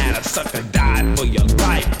don't matter. Sucker died for your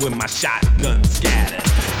life when my shotgun scattered.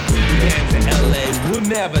 Gangs in LA will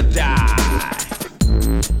never die.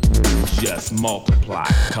 Just multiply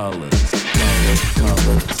colors, colors,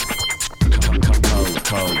 colors, colors, colors,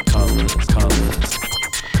 colors,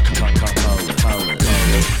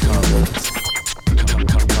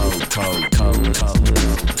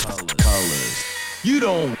 colors, colors. You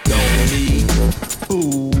don't know me,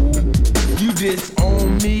 fool. You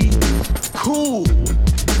disown me, cool.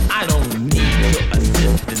 I don't need your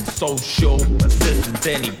assistance, social assistance.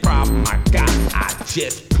 Any problem I got, I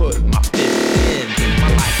just put my fist in. My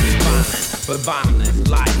life is violent, but violence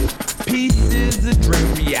life. Peace is a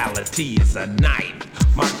dream, reality is a knife.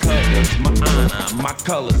 My colors, my honor, my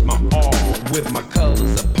colors, my all. With my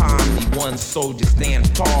colors upon me, one soldier stands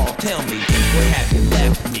tall. Tell me, what have you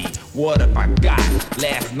left me? What have I got?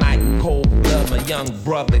 Last night in cold blood, my young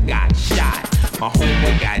brother got shot. My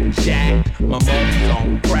homeboy got jacked, my mother's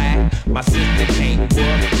on crack. My sister can't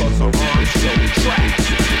work cause her arms show track.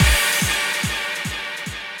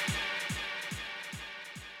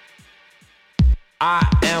 I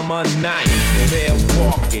am a nightmare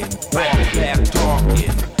walking, psychopath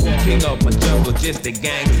talking. King of my jungle, just a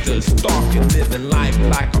gangster stalking. Living life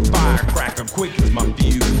like a firecracker, quick as my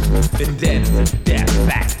fuse. Vendettas and death,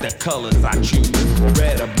 that's the colors I choose.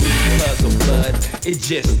 Red or blue, because of blood, it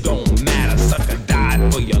just don't matter. Sucker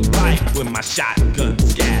died for your life when my shotgun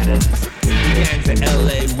scatters. The gangs in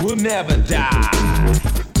LA will never die.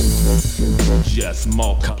 Just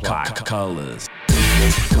multiply colors,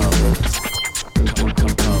 colors.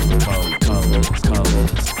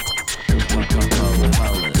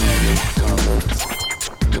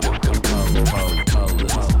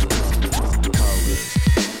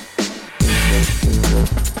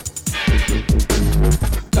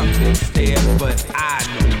 Something stare, but I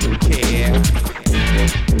don't care.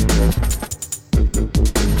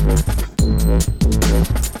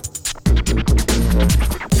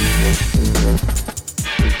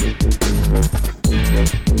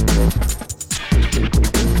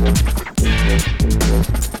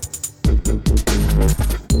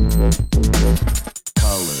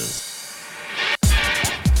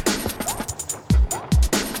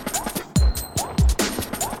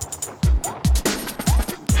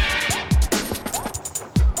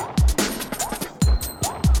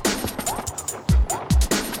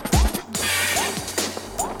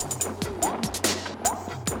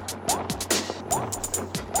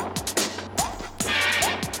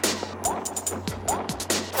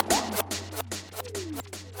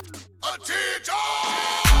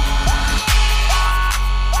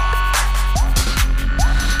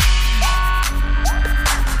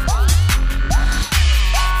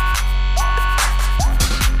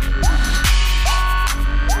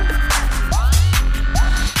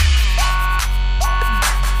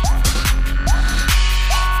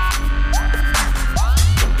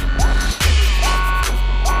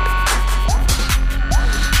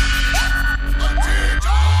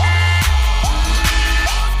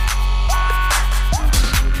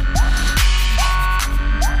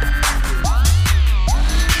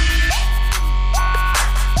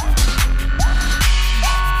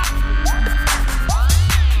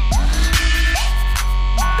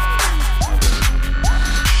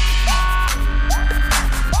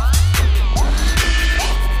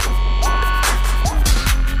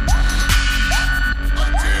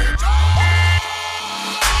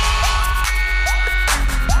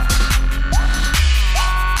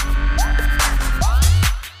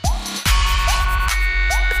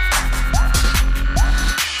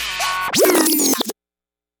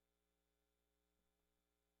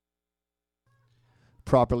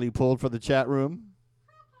 Properly pulled for the chat room.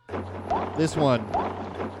 This one,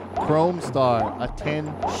 Chrome Star,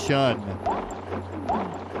 attention.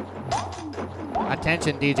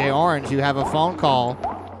 Attention, DJ Orange, you have a phone call.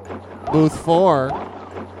 Booth 4.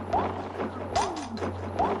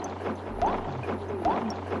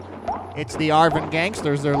 It's the Arvin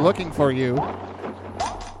Gangsters. They're looking for you.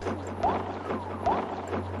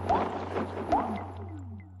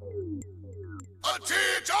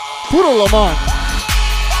 Puro Lamont.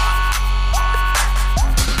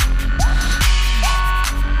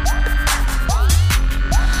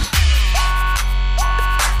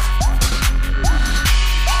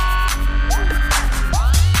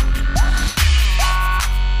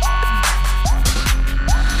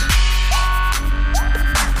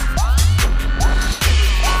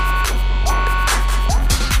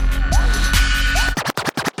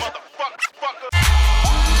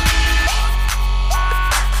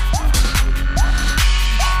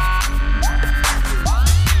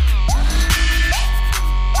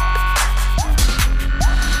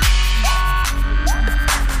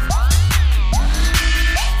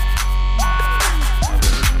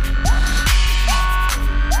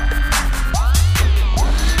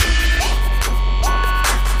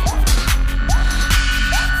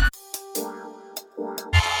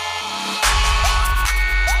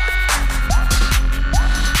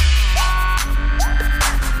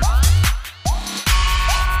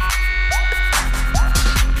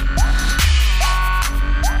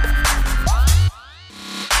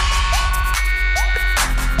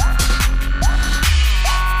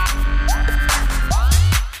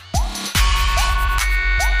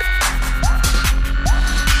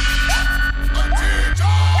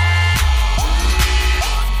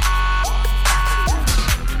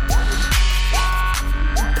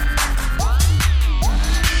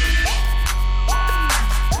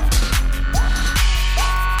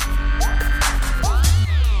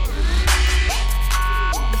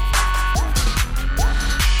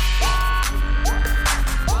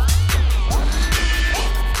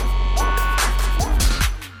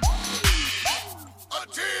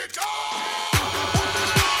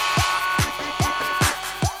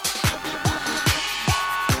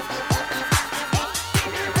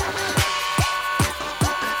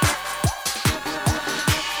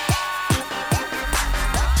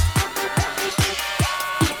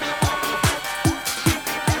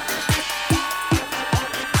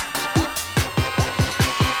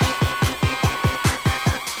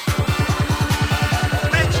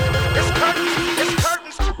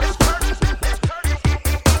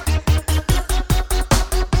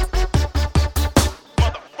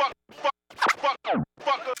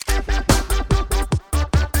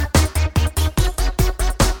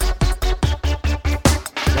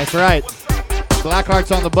 That's right.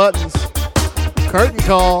 Blackheart's on the buttons. Curtain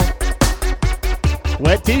call.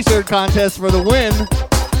 Wet t-shirt contest for the win.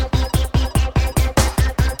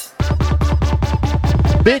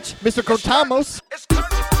 Bitch, Mr. Cortamos.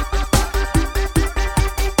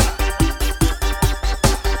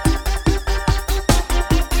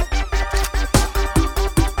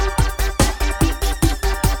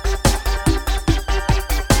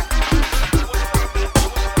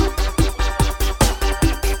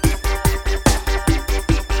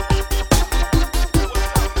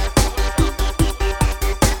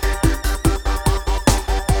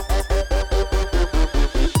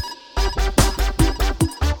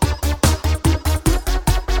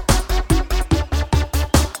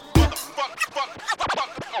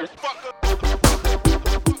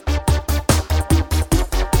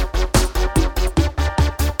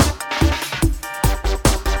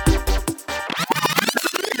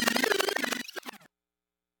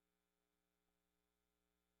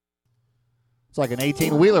 It's like an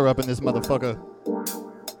 18-wheeler up in this motherfucker.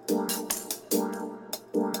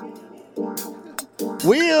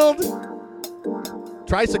 Wheeled.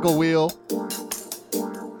 Tricycle wheel.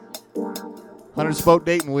 100-spoke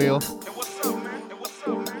Dayton wheel.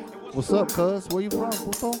 What's up, cuz? Where you from,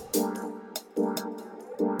 puto?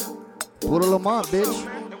 Puro Lamont, bitch.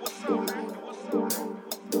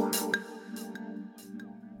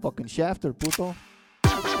 Fucking Shafter, puto.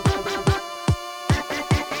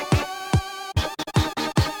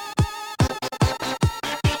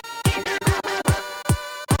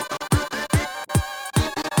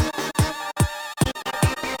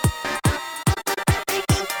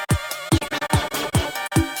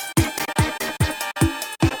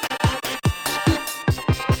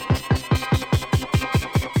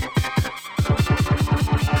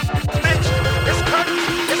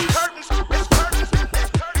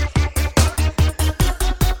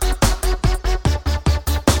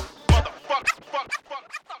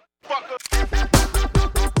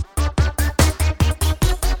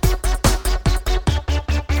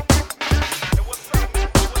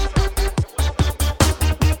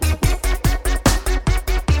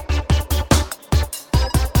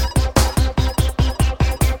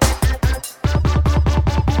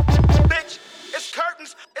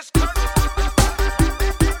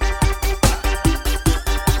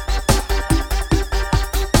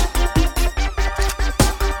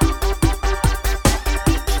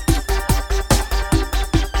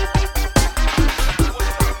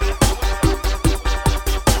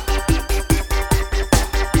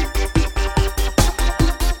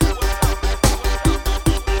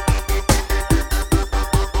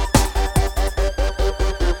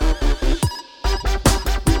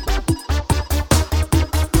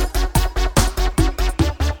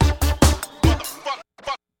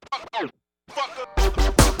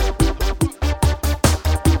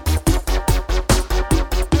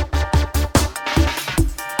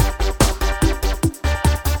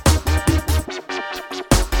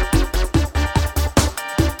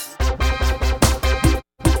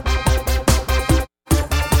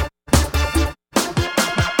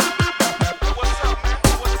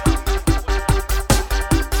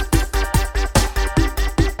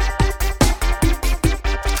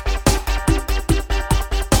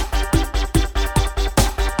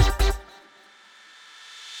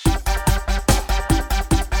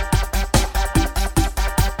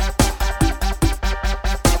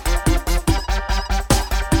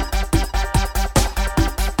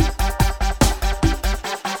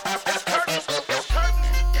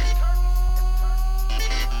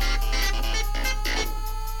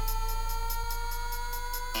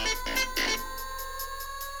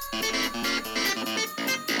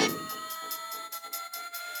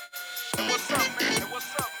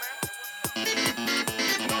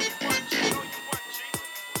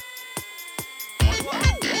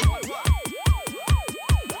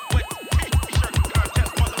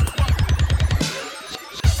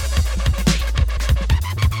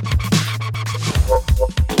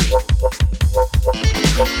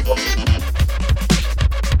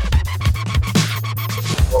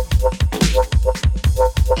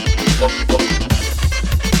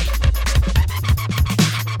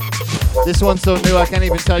 This one's so new I can't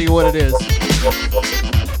even tell you what it is.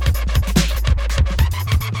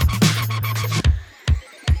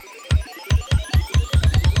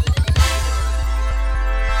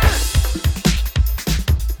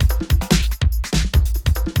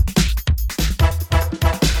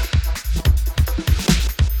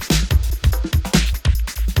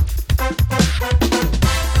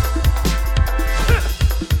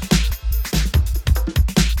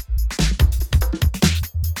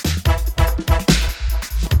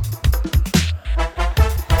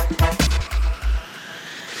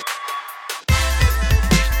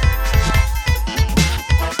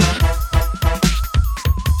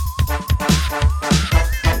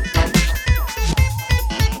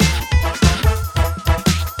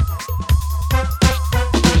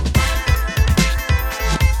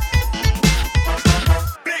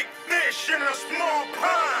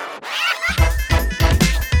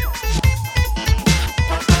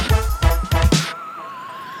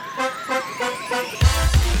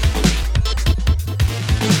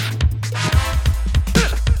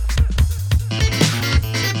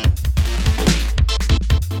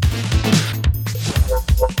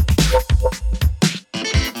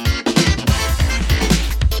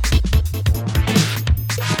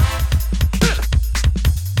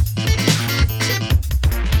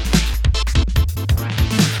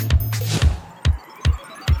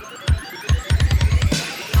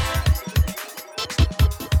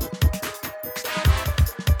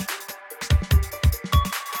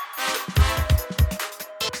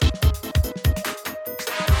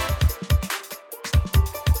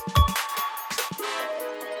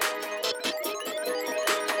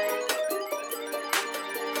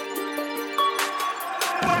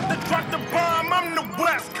 to drop the bomb, I'm the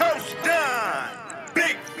West Coast Don.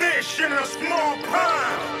 Big fish in a small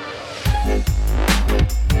pond.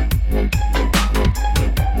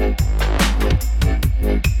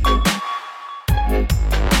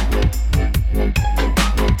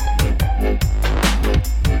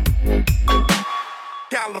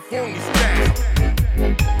 California style.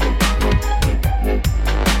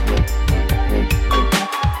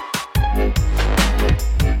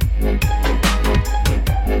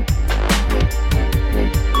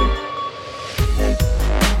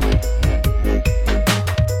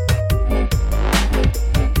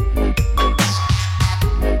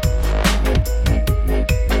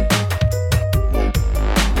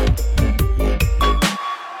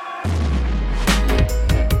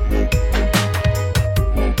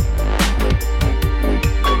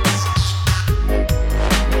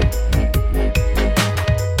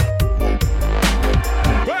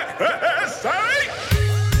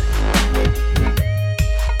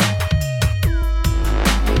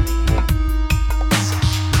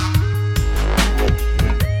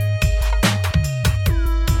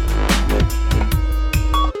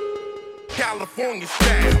 California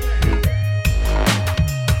style.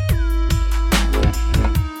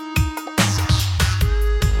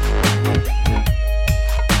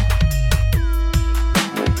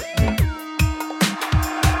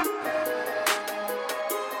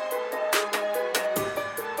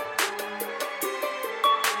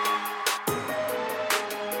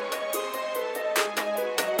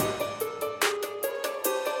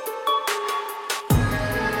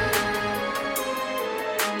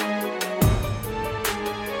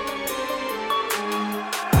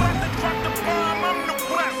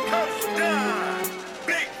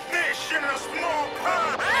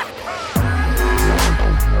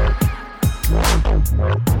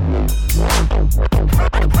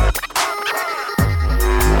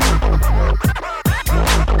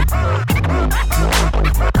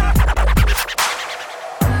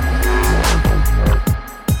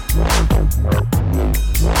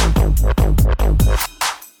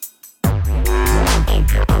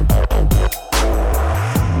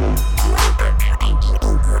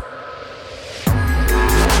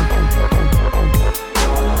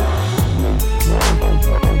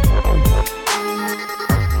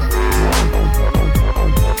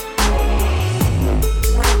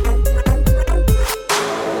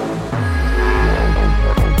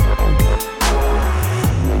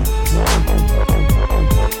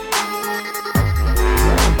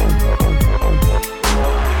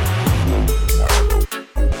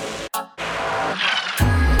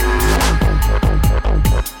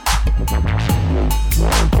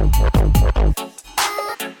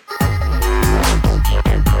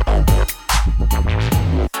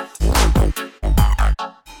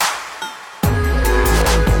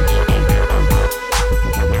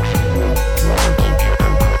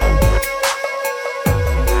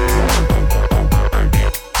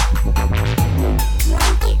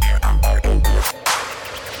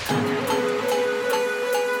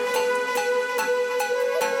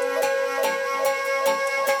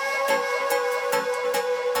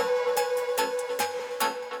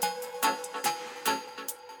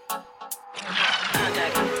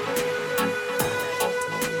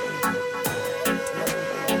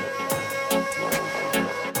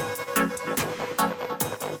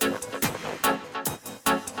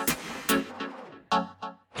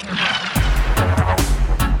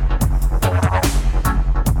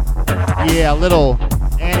 Yeah, little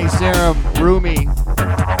anti-serum roomy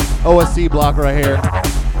OSC block right here.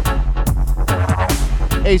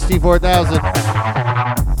 HT4000.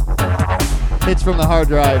 Hits from the hard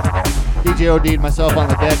drive. DJ OD and myself on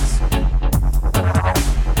the decks.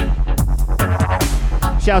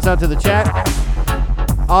 Shouts out to the chat.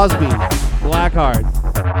 Osby, Blackheart,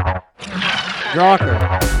 Drawker,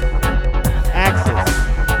 Axis,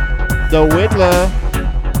 The Whittler,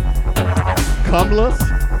 Cumless.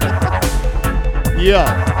 Yeah.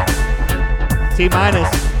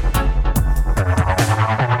 T-minus.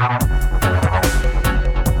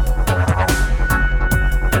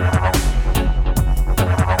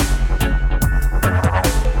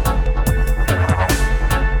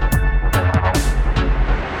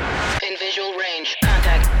 In visual range.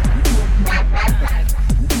 Contact.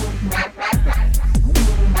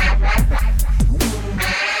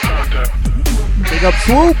 Big up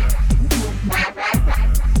Swoop.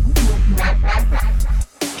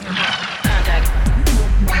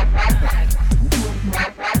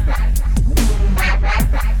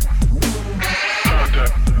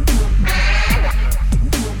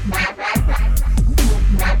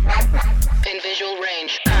 In visual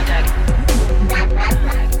range. Contact.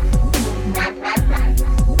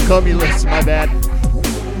 Cumulus, my bad.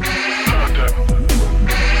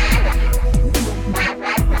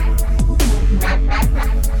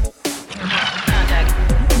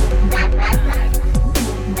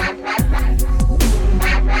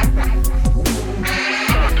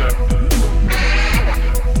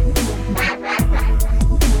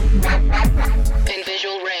 In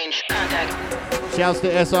visual range. Contact. Shouts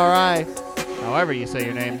to SRI, however you say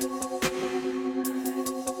your name.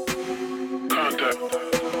 Contact.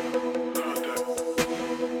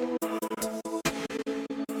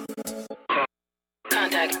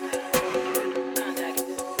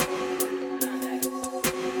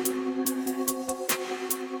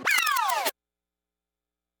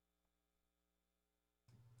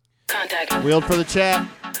 Contact. Wheeled for the chat.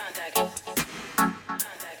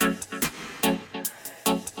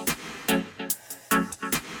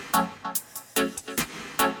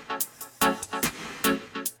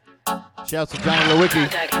 Shouts to Johnny Lewicki.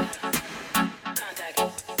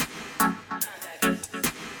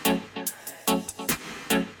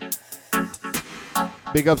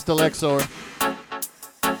 Big ups to Lexor.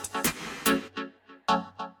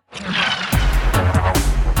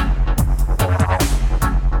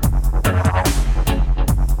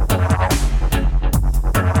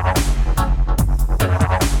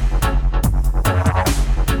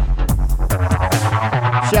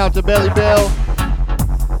 Shout to Belly Bell.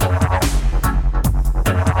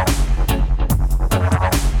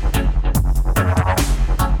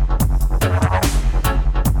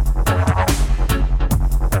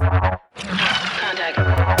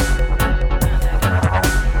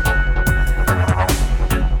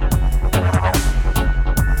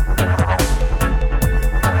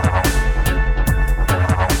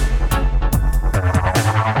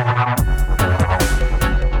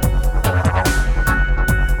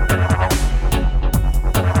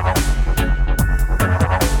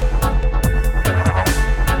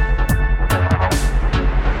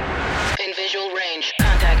 In visual range.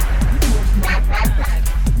 Contact.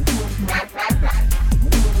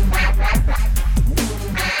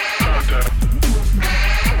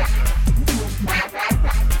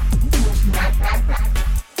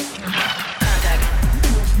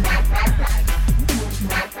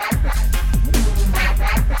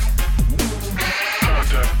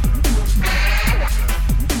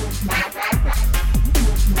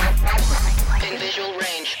 In visual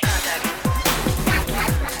range. Contact.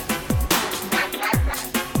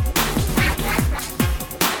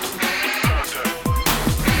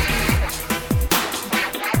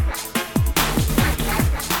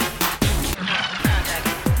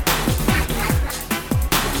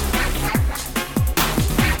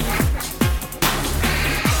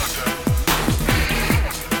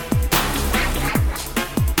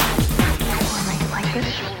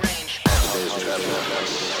 Visual range.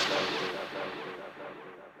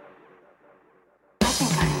 I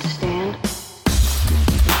think I understand.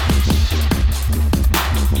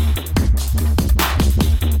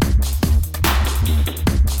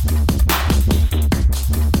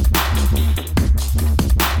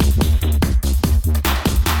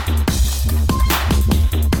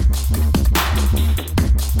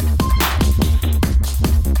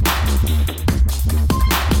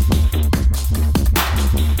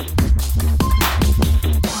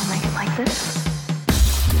 Make it like this.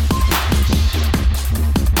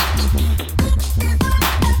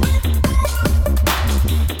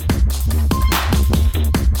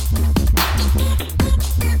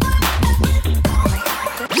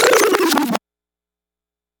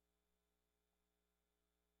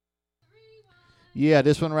 Yeah,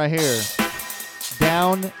 this one right here.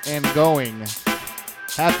 Down and Going.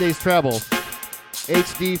 Half Day's Treble.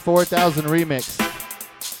 HD 4000 remix.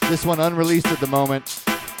 This one unreleased at the moment.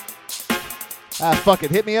 Fuck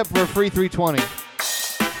it. Hit me up for a free 320.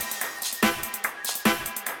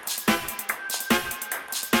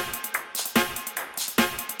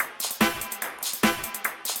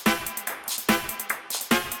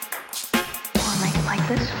 Make it like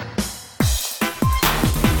this.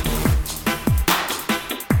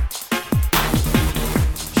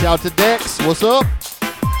 Shout to Dex. What's up?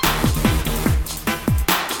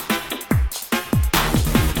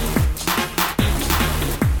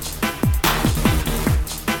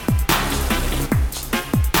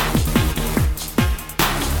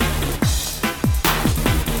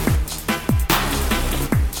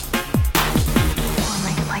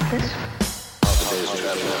 Make it like this.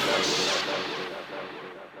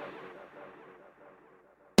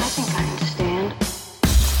 I think I understand.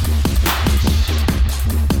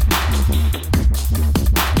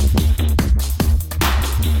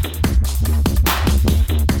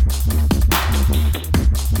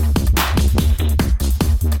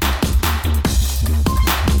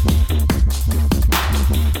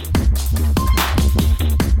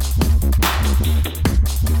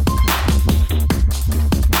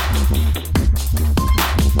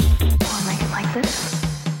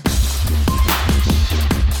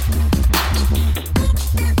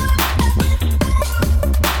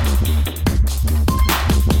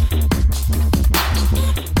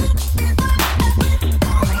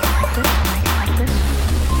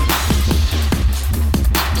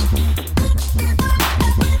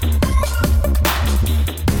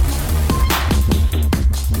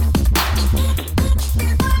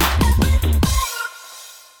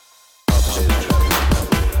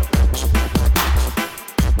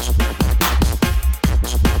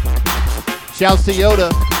 Shouts to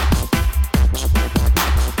Yoda.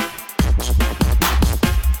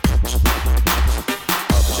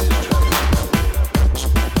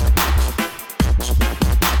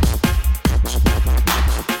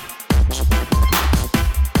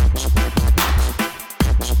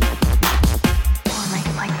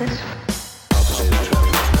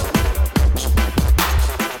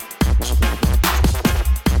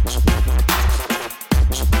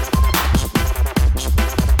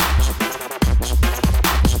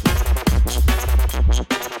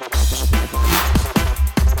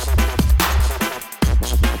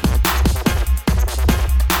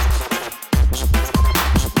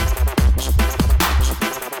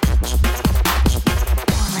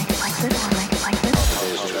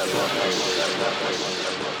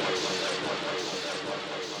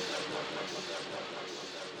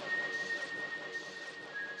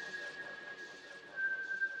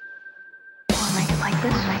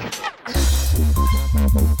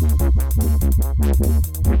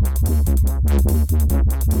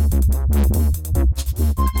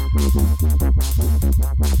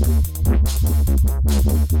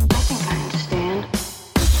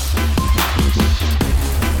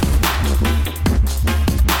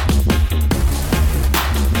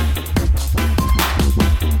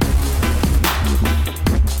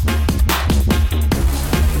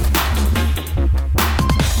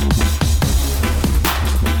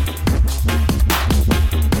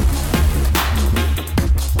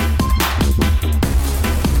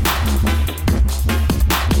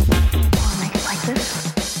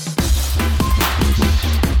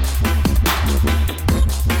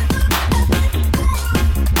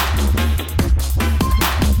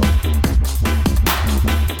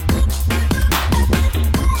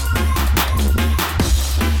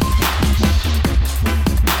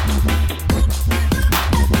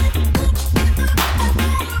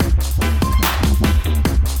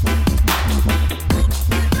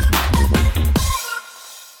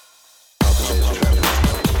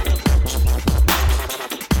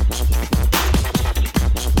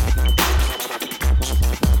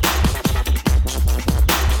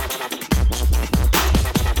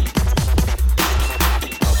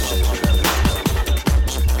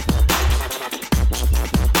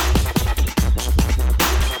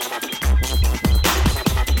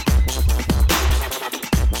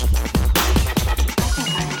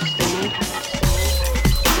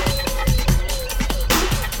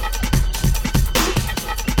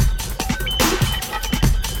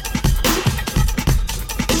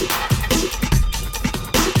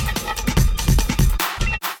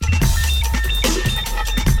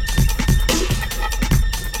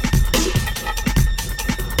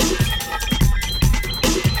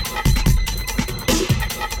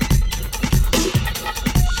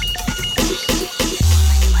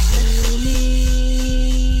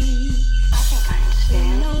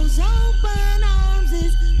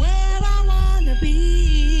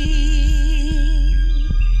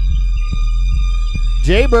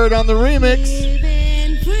 Jaybird on the remix.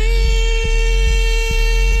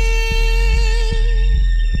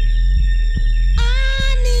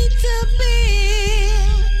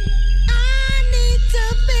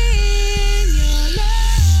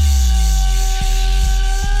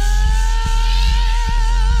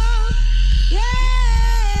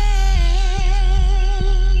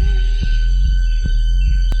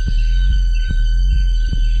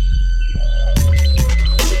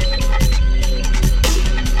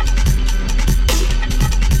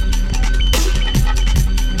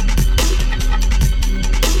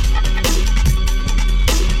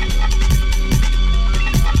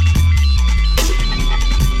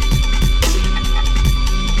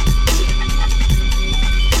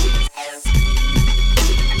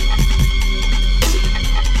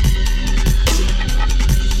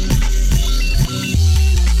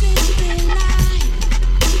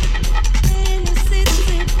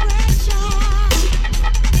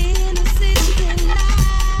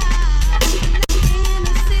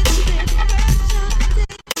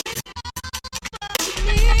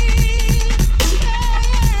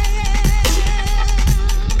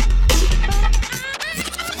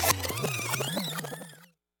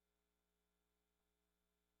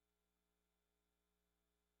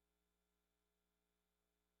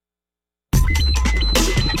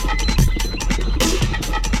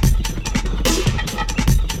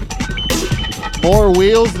 More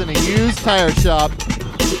wheels than a used tire shop.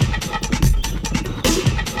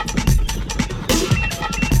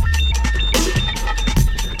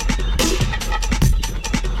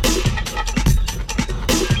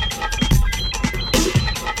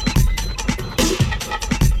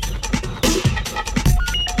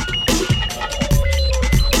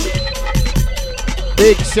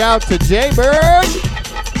 Big shout to Jaybird.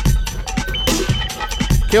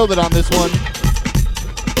 Killed it on this one.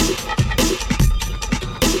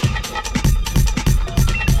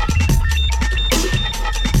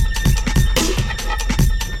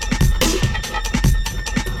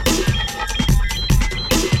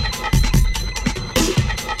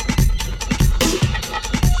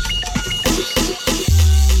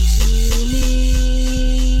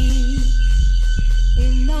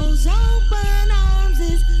 In those open arms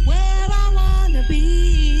is where I wanna be.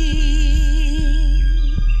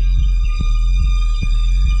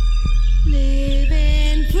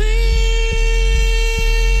 Living free.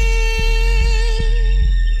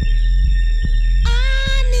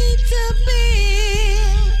 I need to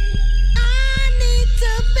feel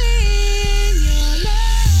your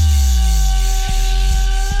love.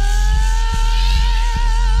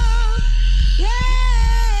 Yeah.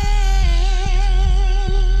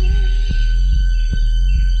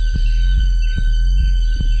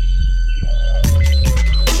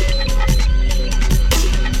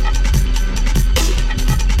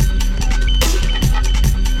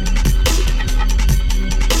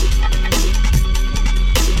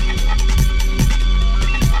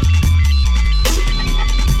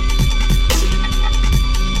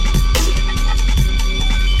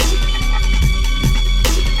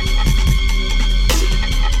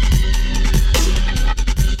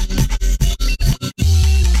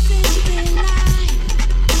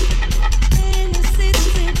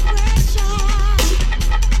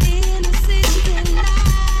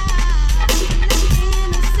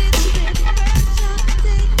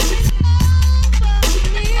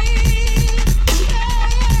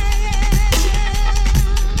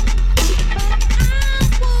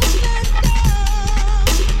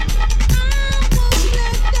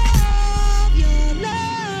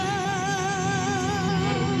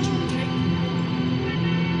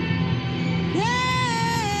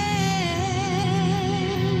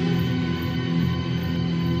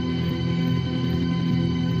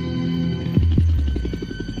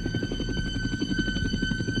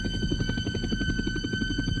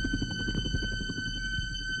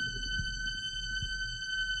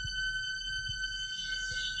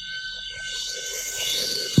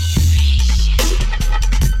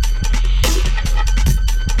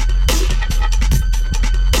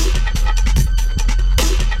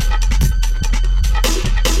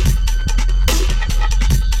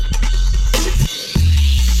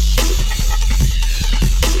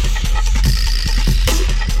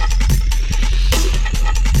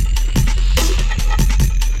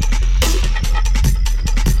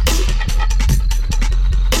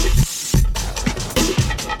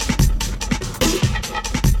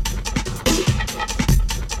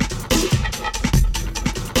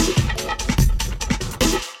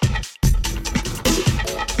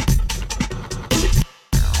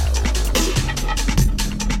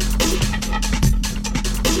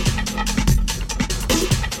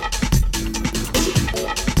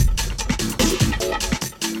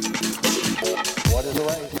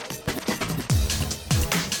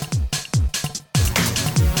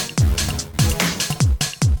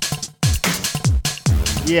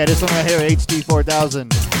 Yeah, this one right here, HD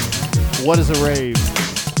 4000. What is a rave?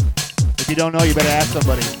 If you don't know, you better ask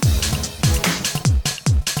somebody.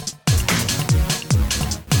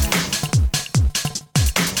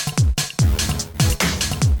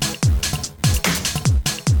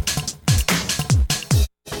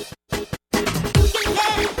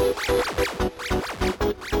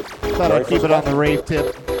 Thought I'd keep it on the rave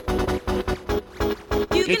tip.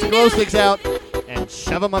 Get your glow sticks out and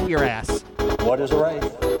shove them up your ass. What is a rave?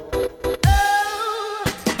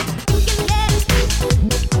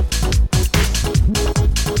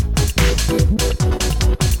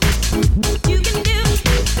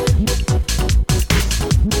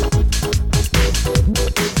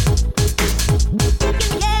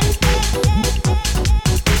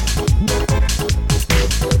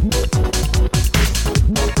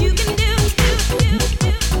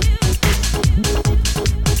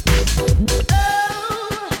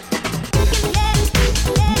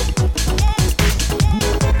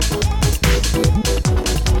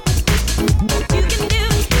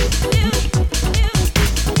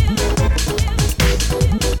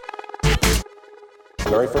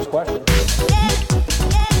 Very first question.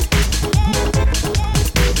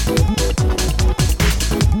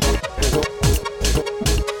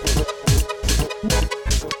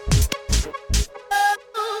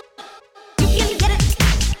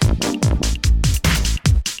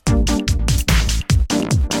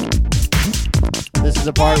 This is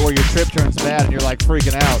the part where your trip turns bad and you're like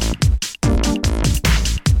freaking out.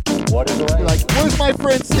 You're like, where's my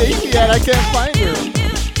friend Stacy at? I can't find her.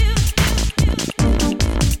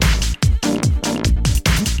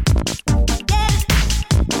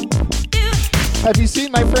 Have you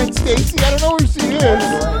seen my friend Stacy? I don't know where she is.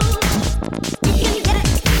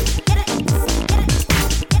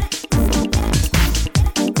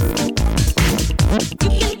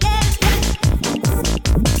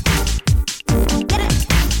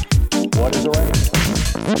 What is the range?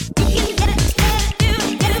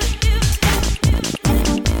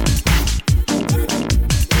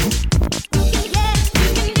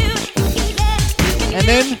 And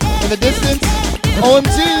then, in the distance,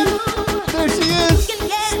 OMG, there she is.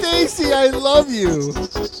 Stacy, I love you.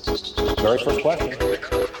 Very first question.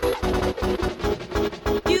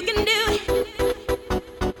 You can do it.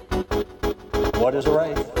 What is the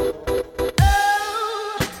range?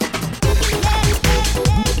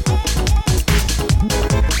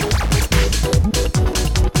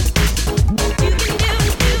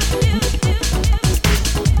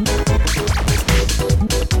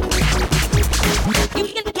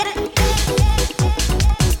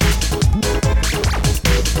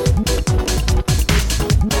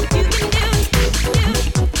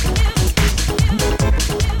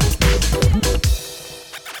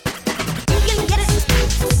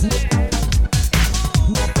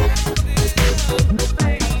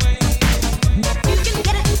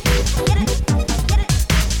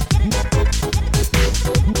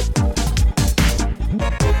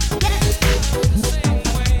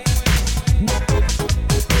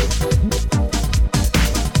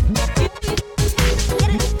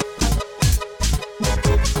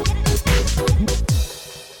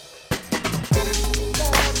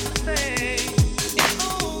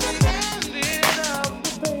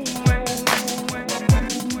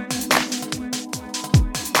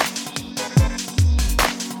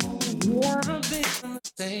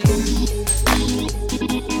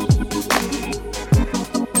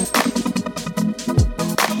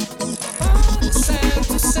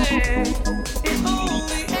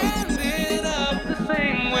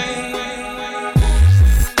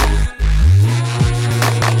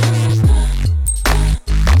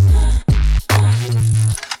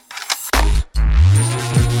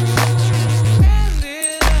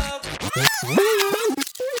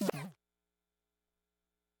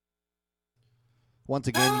 Once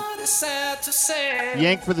again,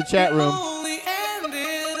 yank for the chat room.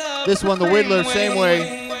 This one, The Whittler, same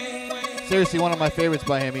way. Seriously, one of my favorites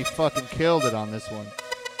by him. He fucking killed it on this one.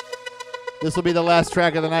 This will be the last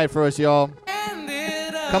track of the night for us, y'all.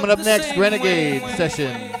 Coming up next, Renegade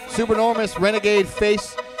session. Supernormous Renegade,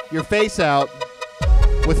 Face Your Face Out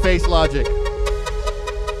with Face Logic.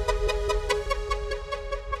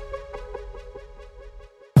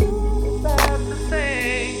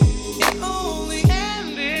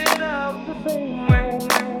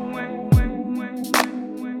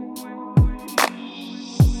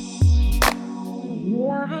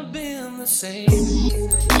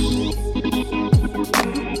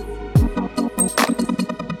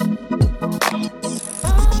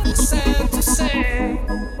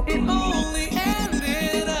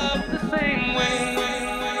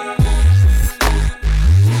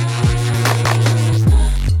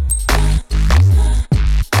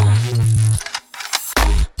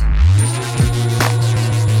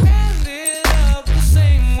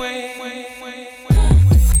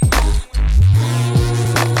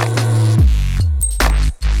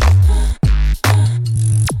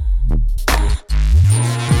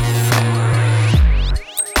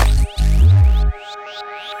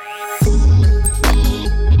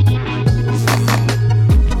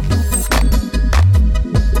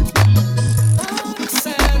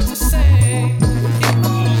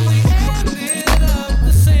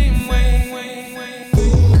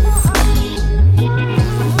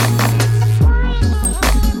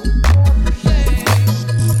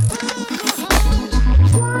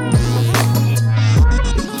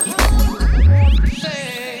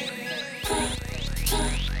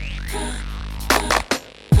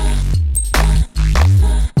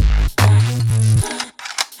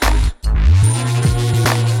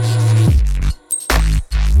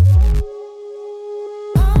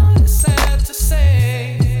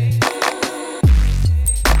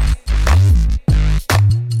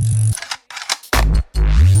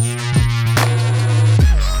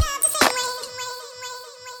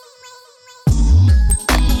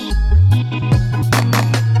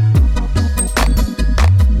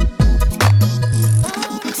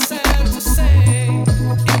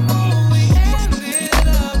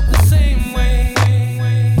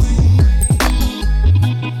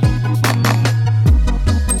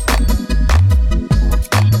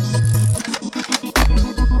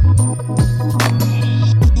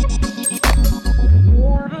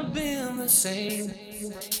 It's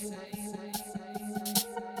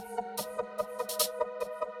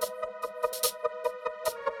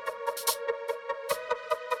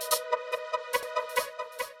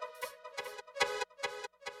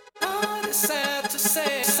sad to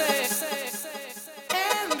say,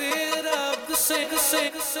 ended up the same.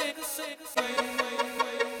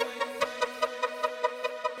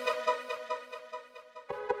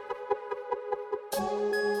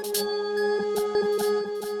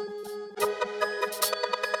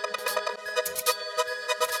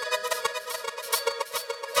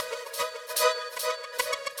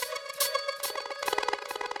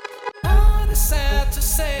 It's sad to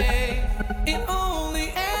say, it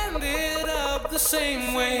only ended up the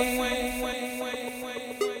same way.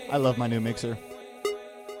 I love my new mixer.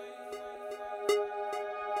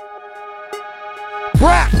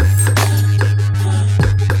 Brat!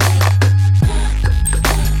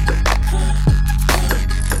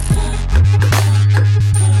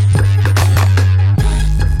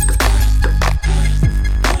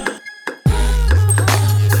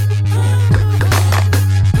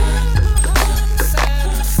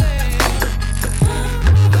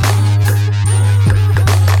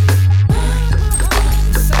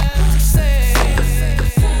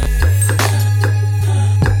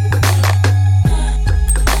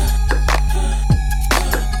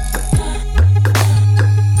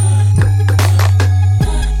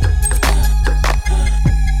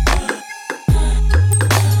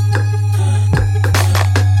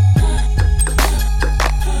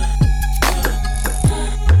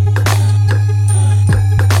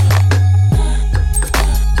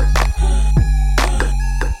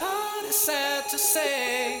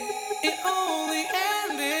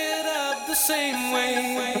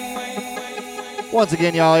 Once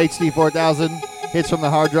again, y'all, HD 4000 hits from the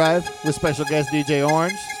hard drive with special guest DJ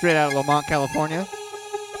Orange, straight out of Lamont, California.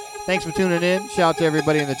 Thanks for tuning in. Shout out to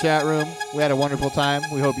everybody in the chat room. We had a wonderful time.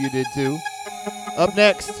 We hope you did too. Up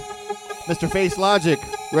next, Mr. Face Logic,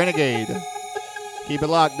 Renegade. Keep it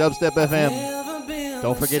locked, Dubstep FM.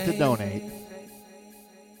 Don't forget to donate.